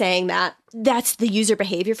 she was saying that that's the user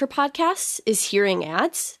behavior for podcasts, is hearing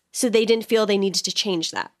ads. So they didn't feel they needed to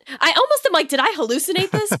change that. I almost am like, did I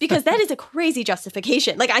hallucinate this? Because that is a crazy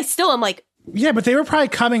justification. Like, I still am like, yeah, but they were probably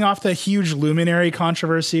coming off the huge Luminary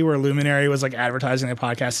controversy where Luminary was like advertising the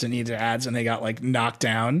podcast and needed ads, and they got like knocked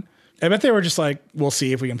down. I bet they were just like, we'll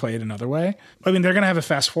see if we can play it another way. I mean, they're going to have a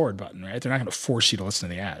fast forward button, right? They're not going to force you to listen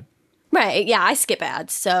to the ad. Right. Yeah, I skip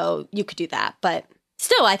ads, so you could do that. But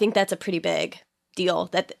still, I think that's a pretty big deal.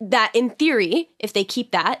 That in theory, if they keep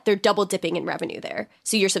that, they're double dipping in revenue there.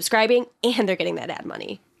 So you're subscribing and they're getting that ad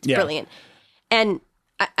money. Yeah. Brilliant. And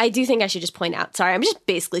I do think I should just point out, sorry, I'm just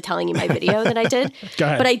basically telling you my video that I did. Go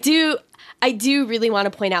ahead. But I do really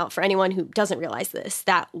want to point out, for anyone who doesn't realize this,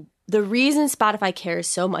 that the reason Spotify cares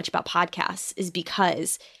so much about podcasts is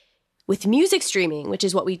because with music streaming, which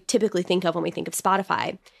is what we typically think of when we think of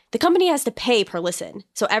Spotify, the company has to pay per listen.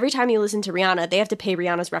 So every time you listen to Rihanna, they have to pay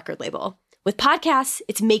Rihanna's record label. With podcasts,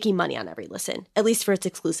 it's making money on every listen, at least for its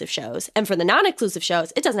exclusive shows. And for the non-exclusive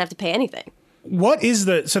shows, it doesn't have to pay anything. What is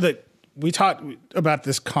we talked about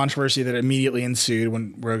this controversy that immediately ensued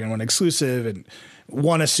when Rogan went exclusive, and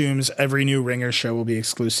one assumes every new Ringer show will be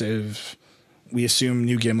exclusive. We assume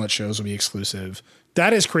new Gimlet shows will be exclusive.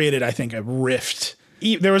 That has created, I think, a rift.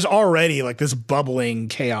 There was already like this bubbling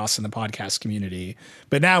chaos in the podcast community,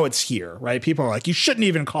 but now it's here, right? People are like, you shouldn't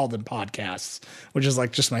even call them podcasts, which is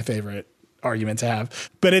like just my favorite argument to have,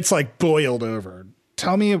 but it's like boiled over.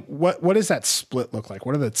 Tell me, what does that split look like?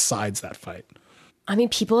 What are the sides of that fight? I mean,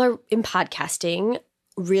 people are in podcasting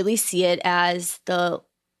really see it as the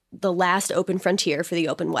last open frontier for the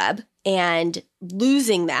open web, and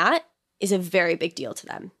losing that is a very big deal to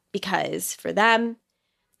them, because for them,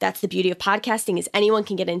 that's the beauty of podcasting, is anyone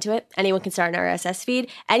can get into it. Anyone can start an RSS feed.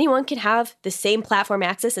 Anyone can have the same platform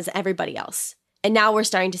access as everybody else. And now we're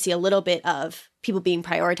starting to see a little bit of people being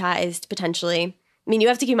prioritized potentially. I mean, you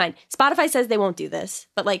have to keep in mind, Spotify says they won't do this,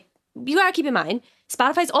 but like, you gotta keep in mind,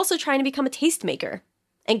 Spotify's also trying to become a tastemaker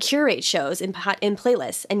and curate shows in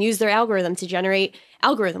playlists and use their algorithm to generate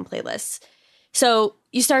algorithm playlists. So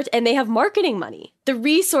you start, and they have marketing money. The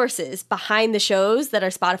resources behind the shows that are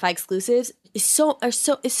Spotify exclusives is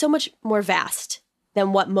so much more vast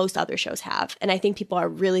than what most other shows have. And I think people are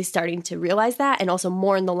really starting to realize that, and also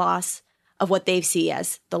mourn the loss of what they see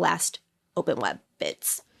as the last open web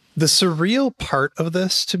bits. The surreal part of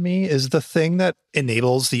this to me is the thing that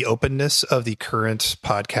enables the openness of the current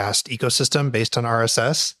podcast ecosystem based on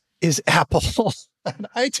RSS is Apple on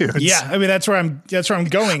iTunes? Yeah, I mean that's where I'm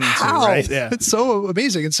going to. How? Right? Yeah, it's so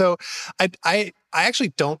amazing. And so I actually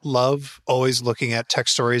don't love always looking at tech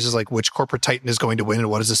stories as like which corporate titan is going to win and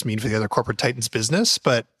what does this mean for the other corporate titans' business.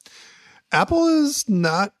 But Apple is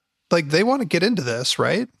not like they want to get into this,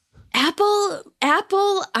 right?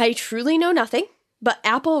 Apple, I truly know nothing, but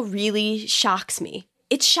Apple really shocks me.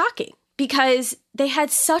 It's shocking because they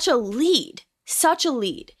had such a lead.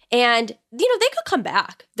 And, they could come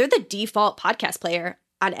back. They're the default podcast player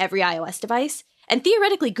on every iOS device. And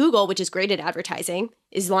theoretically, Google, which is great at advertising,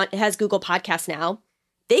 has Google Podcasts now.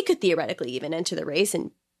 They could theoretically even enter the race,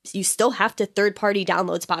 and you still have to third-party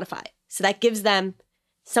download Spotify. So that gives them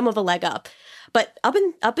some of a leg up. But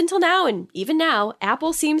up until now, and even now,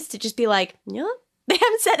 Apple seems to just be like, yeah, they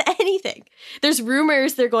haven't said anything. There's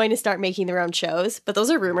rumors they're going to start making their own shows, but those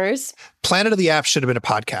are rumors. Planet of the Apps should have been a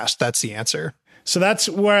podcast. That's the answer. So that's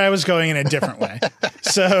where I was going in a different way.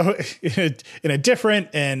 So in a different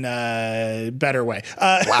and better way.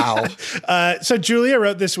 Wow. So Julia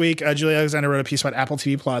wrote this week, Julia Alexander wrote a piece about Apple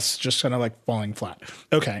TV Plus just kind of like falling flat.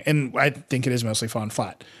 Okay. And I think it is mostly falling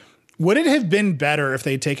flat. Would it have been better if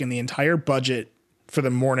they'd taken the entire budget for the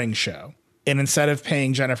morning show and instead of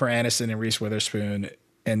paying Jennifer Aniston and Reese Witherspoon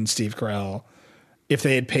and Steve Carell, if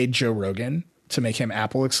they had paid Joe Rogan to make him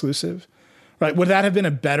Apple exclusive? Right? Would that have been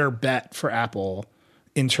a better bet for Apple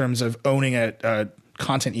in terms of owning a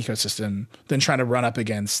content ecosystem than trying to run up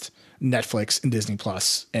against Netflix and Disney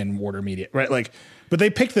Plus and Warner Media? Right? Like, but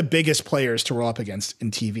they picked the biggest players to roll up against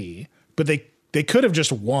in TV, but they could have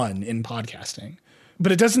just won in podcasting.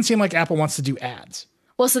 But it doesn't seem like Apple wants to do ads.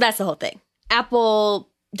 Well, so that's the whole thing.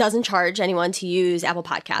 Apple doesn't charge anyone to use Apple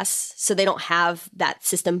Podcasts, so they don't have that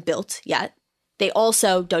system built yet. They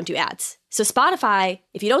also don't do ads. So Spotify,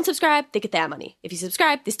 if you don't subscribe, they get the ad money. If you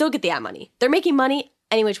subscribe, they still get the ad money. They're making money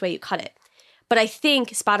any which way you cut it. But I think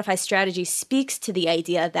Spotify's strategy speaks to the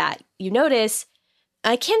idea that you notice,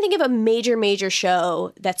 I can't think of a major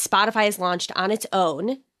show that Spotify has launched on its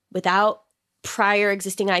own without prior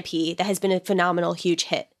existing IP that has been a phenomenal, huge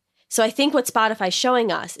hit. So I think what Spotify's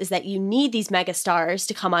showing us is that you need these mega stars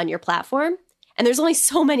to come on your platform. And there's only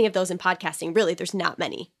so many of those in podcasting. Really, there's not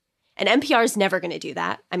many. And NPR is never going to do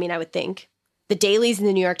that. I mean, I would think. The dailies in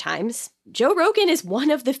the New York Times, Joe Rogan is one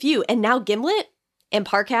of the few. And now Gimlet and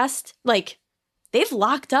Parcast, like, they've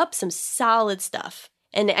locked up some solid stuff.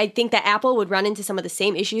 And I think that Apple would run into some of the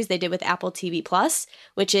same issues they did with Apple TV Plus,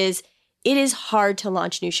 which is it is hard to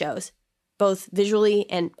launch new shows, both visually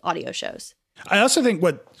and audio shows. I also think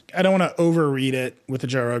I don't want to overread it with the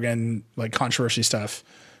Joe Rogan like controversy stuff,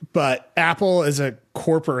 but Apple as a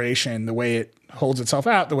corporation, the way it holds itself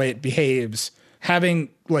out, the way it behaves, having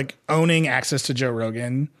like owning access to Joe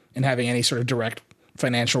Rogan and having any sort of direct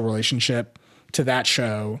financial relationship to that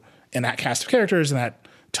show and that cast of characters and that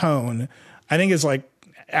tone, I think is like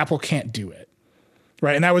Apple can't do it.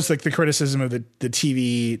 Right. And that was like the criticism of the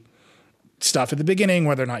TV stuff at the beginning,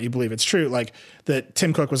 whether or not you believe it's true, like that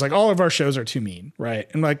Tim Cook was like, all of our shows are too mean. Right.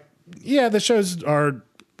 And like, yeah, the shows are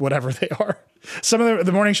whatever they are. Some of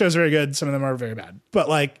the morning shows are very good. Some of them are very bad. But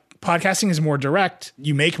like podcasting is more direct.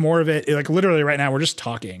 You make more of it. Like literally right now we're just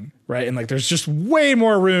talking. Right. And like there's just way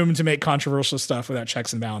more room to make controversial stuff without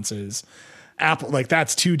checks and balances. Apple, like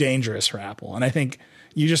that's too dangerous for Apple. And I think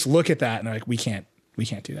you just look at that and like, we can't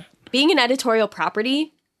do that. Being an editorial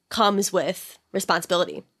property comes with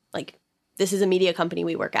responsibility. Like, this is a media company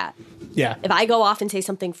we work at. Yeah. If I go off and say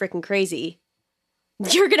something freaking crazy,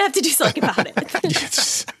 you're going to have to do something about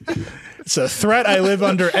it. It's a threat I live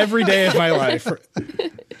under every day of my life.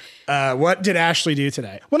 What did Ashley do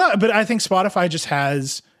today? Well, no, but I think Spotify just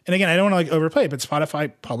has, and again, I don't want to like overplay it, but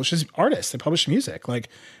Spotify publishes artists. They publish music. Like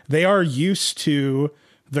they are used to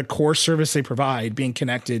the core service they provide being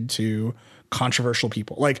connected to controversial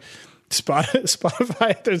people. Like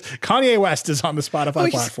Spotify, there's Kanye West is on the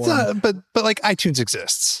Spotify platform. But like iTunes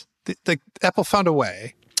exists. Like Apple found a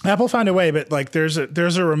way. Apple found a way, but like there's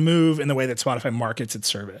a remove in the way that Spotify markets its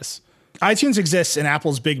service. iTunes exists, and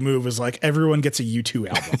Apple's big move is like everyone gets a U2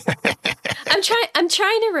 album. I'm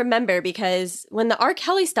trying to remember because when the R.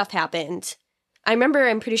 Kelly stuff happened, I'm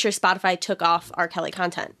pretty sure Spotify took off R. Kelly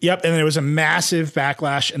content. Yep, and there was a massive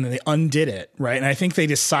backlash, and then they undid it, right? And I think they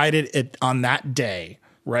decided it on that day,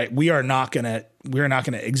 right? We are not gonna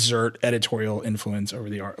exert editorial influence over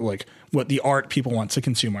the art, like what the art people want to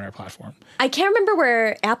consume on our platform. I can't remember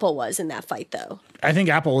where Apple was in that fight, though. I think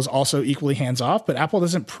Apple was also equally hands off, but Apple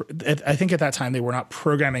doesn't. I think at that time they were not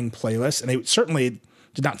programming playlists, and they certainly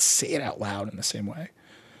did not say it out loud in the same way.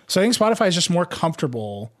 So I think Spotify is just more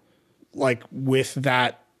comfortable, like with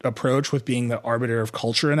that approach, with being the arbiter of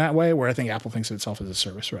culture in that way, where I think Apple thinks of itself as a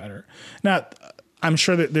service provider. Now, I'm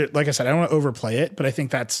sure that, like I said, I don't want to overplay it, but I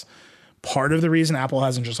think that's part of the reason Apple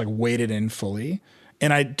hasn't just like waded in fully.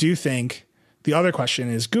 And I do think the other question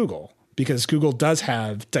is Google, because Google does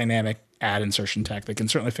have dynamic ad insertion tech. They can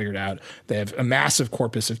certainly figure it out. They have a massive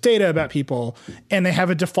corpus of data about people, and they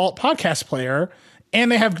have a default podcast player,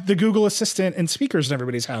 and they have the Google Assistant and speakers in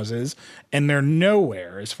everybody's houses, and they're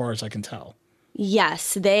nowhere as far as I can tell.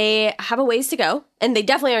 Yes, they have a ways to go, and they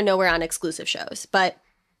definitely are nowhere on exclusive shows, but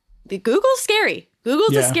Google's scary.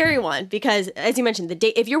 Google's a scary one because, as you mentioned,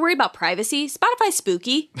 if you're worried about privacy, Spotify's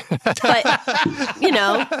spooky. But,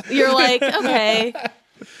 you're like, okay,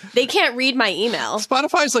 they can't read my email.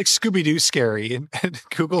 Spotify's like Scooby-Doo scary, and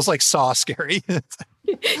Google's like Saw scary.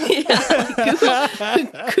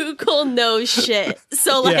 Google knows shit.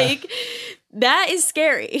 So, that is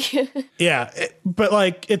scary. But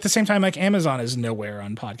like at the same time, like Amazon is nowhere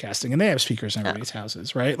on podcasting, and they have speakers in everybody's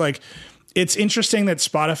houses, right? Like, it's interesting that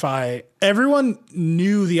Spotify, everyone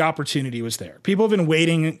knew the opportunity was there. People have been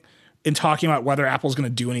waiting and talking about whether Apple's going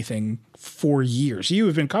to do anything for years. You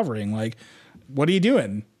have been covering, like, what are you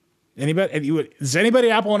doing? Does anybody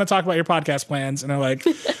at Apple want to talk about your podcast plans? And they're like,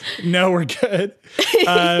 no, we're good.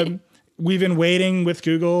 We've been waiting with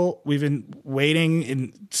Google. We've been waiting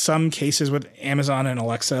in some cases with Amazon and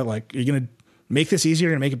Alexa. Like, are you going to make this easier?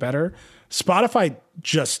 You're going to make it better? Spotify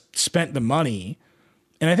just spent the money.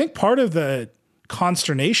 And I think part of the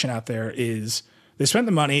consternation out there is they spent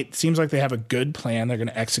the money. It seems like they have a good plan. They're going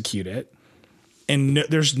to execute it. And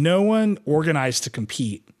there's no one organized to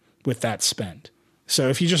compete with that spend. So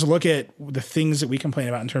if you just look at the things that we complain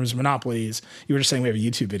about in terms of monopolies, you were just saying we have a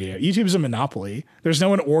YouTube video. YouTube is a monopoly. There's no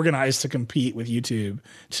one organized to compete with YouTube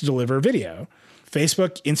to deliver video.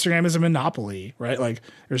 Facebook, Instagram is a monopoly, right? Like,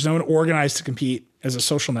 there's no one organized to compete as a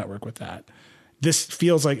social network with that. This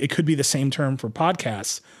feels like it could be the same term for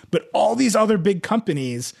podcasts, but all these other big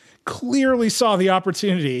companies clearly saw the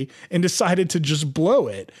opportunity and decided to just blow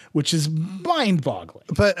it, which is mind-boggling.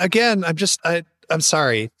 But again, I'm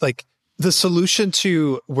sorry. Like, the solution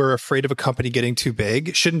to we're afraid of a company getting too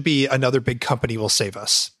big shouldn't be another big company will save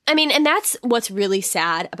us. I mean, and that's what's really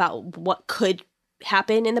sad about what could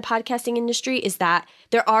happen in the podcasting industry is that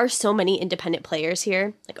there are so many independent players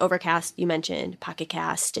here, like Overcast, you mentioned, Pocket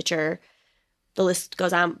Cast, Stitcher. The list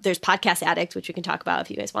goes on. There's Podcast Addict, which we can talk about if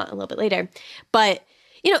you guys want a little bit later. But,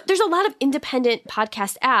 there's a lot of independent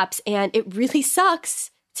podcast apps, and it really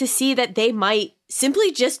sucks to see that they might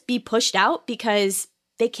simply just be pushed out because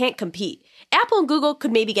they can't compete. Apple and Google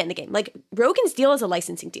could maybe get in the game. Like, Rogan's deal is a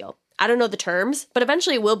licensing deal. I don't know the terms, but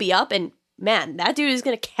eventually it will be up, and man, that dude is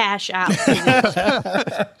going to cash out.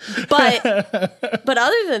 But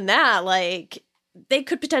other than that, like, they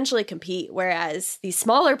could potentially compete, whereas these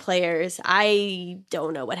smaller players, I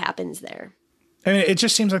don't know what happens there. I mean, it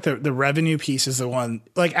just seems like the revenue piece is the one.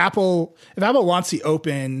 Like, Apple, if Apple wants the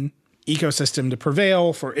open ecosystem to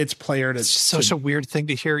prevail for its player to... It's such a weird thing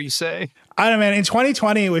to hear you say. I don't know, man. In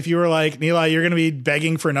 2020, if you were like, Nilay, you're going to be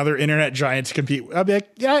begging for another internet giant to compete, I'd be like,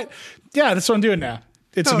 yeah, that's what I'm doing now.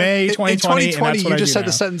 It's May 2020. In 2020, and that's what you just said now.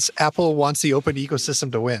 the sentence, Apple wants the open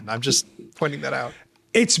ecosystem to win. I'm just pointing that out.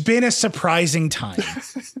 It's been a surprising time.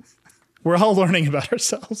 We're all learning about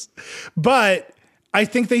ourselves. But I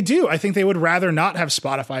think they do. I think they would rather not have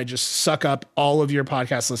Spotify just suck up all of your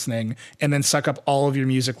podcast listening and then suck up all of your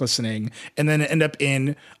music listening and then end up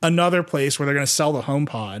in another place where they're going to sell the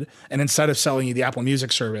HomePod. And instead of selling you the Apple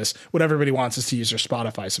Music service, what everybody wants is to use their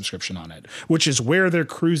Spotify subscription on it, which is where they're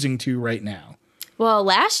cruising to right now. Well,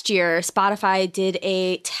 last year, Spotify did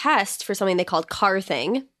a test for something they called Car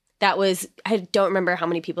Thing. That was, I don't remember how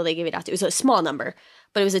many people they gave it out to. It was a small number,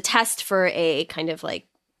 but it was a test for a kind of like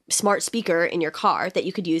smart speaker in your car that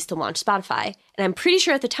you could use to launch Spotify. And I'm pretty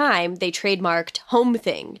sure at the time they trademarked Home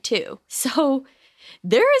Thing too. So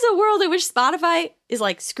there is a world in which Spotify is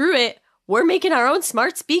like, screw it, we're making our own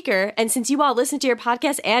smart speaker. And since you all listen to your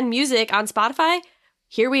podcast and music on Spotify,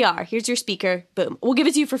 here we are. Here's your speaker. Boom. We'll give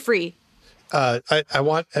it to you for free. I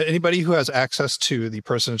want anybody who has access to the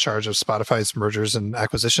person in charge of Spotify's mergers and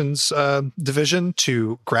acquisitions division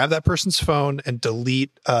to grab that person's phone and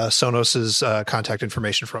delete Sonos's contact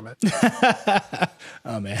information from it.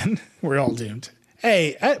 Oh, man, we're all doomed.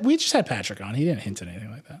 Hey, we just had Patrick on. He didn't hint at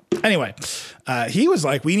anything like that. Anyway, he was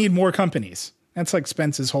like, we need more companies. That's like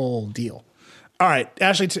Spence's whole deal. All right,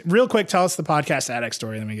 Ashley, real quick, tell us the Podcast Addict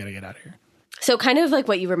story, then we got to get out of here. So kind of like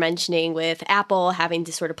what you were mentioning with Apple having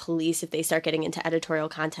to sort of police if they start getting into editorial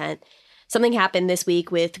content. Something happened this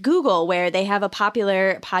week with Google where they have a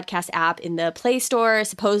popular podcast app in the Play Store.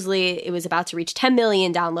 Supposedly it was about to reach 10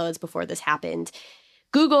 million downloads before this happened.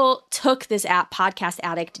 Google took this app, Podcast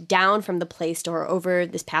Addict, down from the Play Store over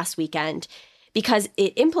this past weekend because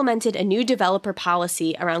it implemented a new developer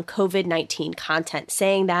policy around COVID-19 content,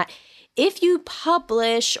 saying that if you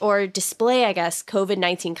publish or display, I guess,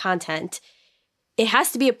 COVID-19 content, it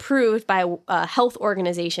has to be approved by a health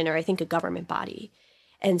organization or I think a government body.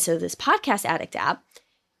 And so this Podcast Addict app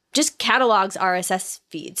just catalogs RSS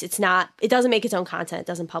feeds. It doesn't make its own content. It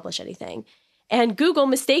doesn't publish anything. And Google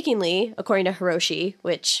mistakenly, according to Hiroshi,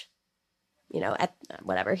 which,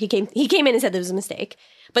 whatever, he came in and said there was a mistake,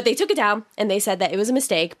 but they took it down and they said that it was a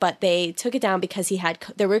mistake, but they took it down because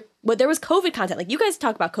there was COVID content. Like, you guys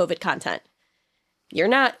talk about COVID content. You're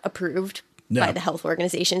not approved by the health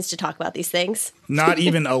organizations to talk about these things. Not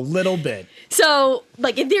even a little bit. So,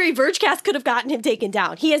 like, in theory, Vergecast could have gotten him taken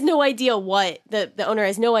down. He has no idea the owner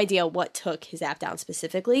has no idea what took his app down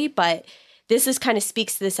specifically, but this kind of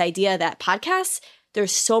speaks to this idea that podcasts,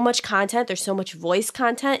 there's so much content, there's so much voice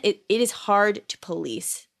content, it is hard to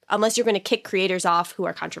police unless you're going to kick creators off who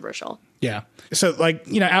are controversial. Yeah. So,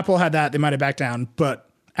 Apple had that, they might have backed down, but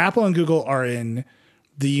Apple and Google are in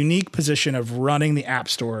the unique position of running the app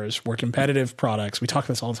stores where competitive products, we talk about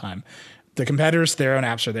this all the time, the competitors, their own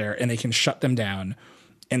apps are there and they can shut them down.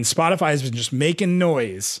 And Spotify has been just making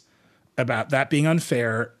noise about that being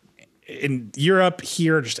unfair in Europe,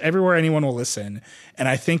 here, just everywhere anyone will listen. And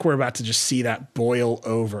I think we're about to just see that boil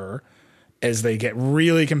over as they get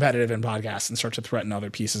really competitive in podcasts and start to threaten other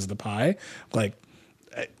pieces of the pie. Like,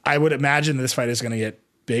 I would imagine this fight is going to get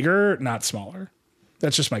bigger, not smaller.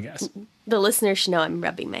 That's just my guess. The listeners should know I'm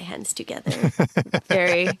rubbing my hands together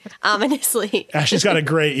very ominously. Ashley's got a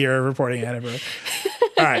great year of reporting ahead of her.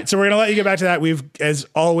 All right, so we're going to let you get back to that. As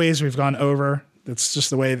always, we've gone over. That's just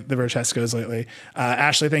the way the Vergecast goes lately.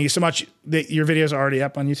 Ashley, thank you so much. Your videos are already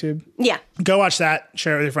up on YouTube. Yeah. Go watch that.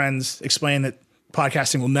 Share it with your friends. Explain that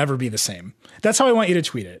podcasting will never be the same. That's how I want you to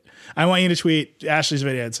tweet it. I want you to tweet Ashley's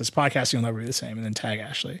video that says podcasting will never be the same and then tag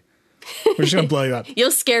Ashley. We're just going to blow you up. You'll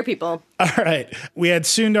scare people. All right. We had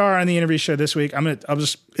Sundar on the interview show this week.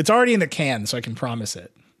 It's already in the can, so I can promise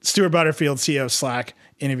it. Stuart Butterfield, CEO of Slack,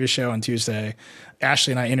 interview show on Tuesday.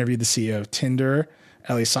 Ashley and I interviewed the CEO of Tinder,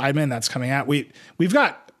 Ellie Seidman. That's coming out. We've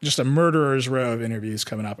got just a murderer's row of interviews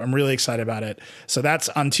coming up. I'm really excited about it. So that's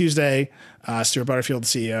on Tuesday. Stuart Butterfield,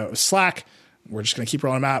 CEO of Slack. We're just going to keep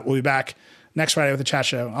rolling them out. We'll be back next Friday with the chat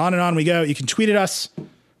show. On and on we go. You can tweet at us.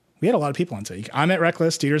 We had a lot of people on today. I'm at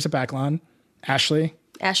Reckless. Dieter's at Backlon. Ashley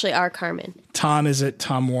R. Carmen. Tom is at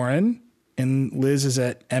Tom Warren. And Liz is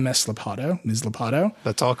at MS Lapato. Ms. Lapato.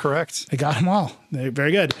 That's all correct. I got them all. They're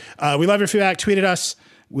very good. We love your feedback. Tweet at us.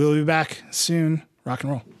 We'll be back soon. Rock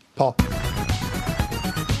and roll. Paul.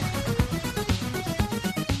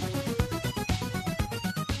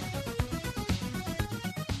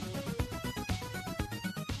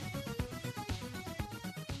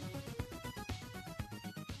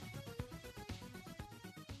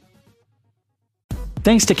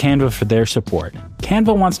 Thanks to Canva for their support.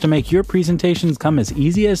 Canva wants to make your presentations come as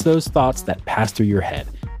easy as those thoughts that pass through your head.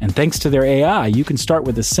 And thanks to their AI, you can start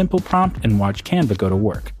with a simple prompt and watch Canva go to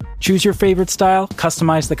work. Choose your favorite style,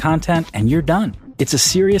 customize the content, and you're done. It's a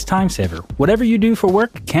serious time saver. Whatever you do for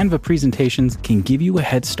work, Canva presentations can give you a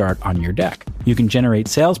head start on your deck. You can generate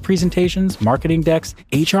sales presentations, marketing decks,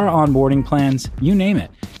 HR onboarding plans, you name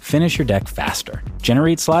it. Finish your deck faster.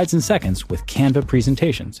 Generate slides in seconds with Canva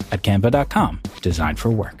presentations at canva.com. Designed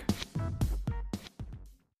for work.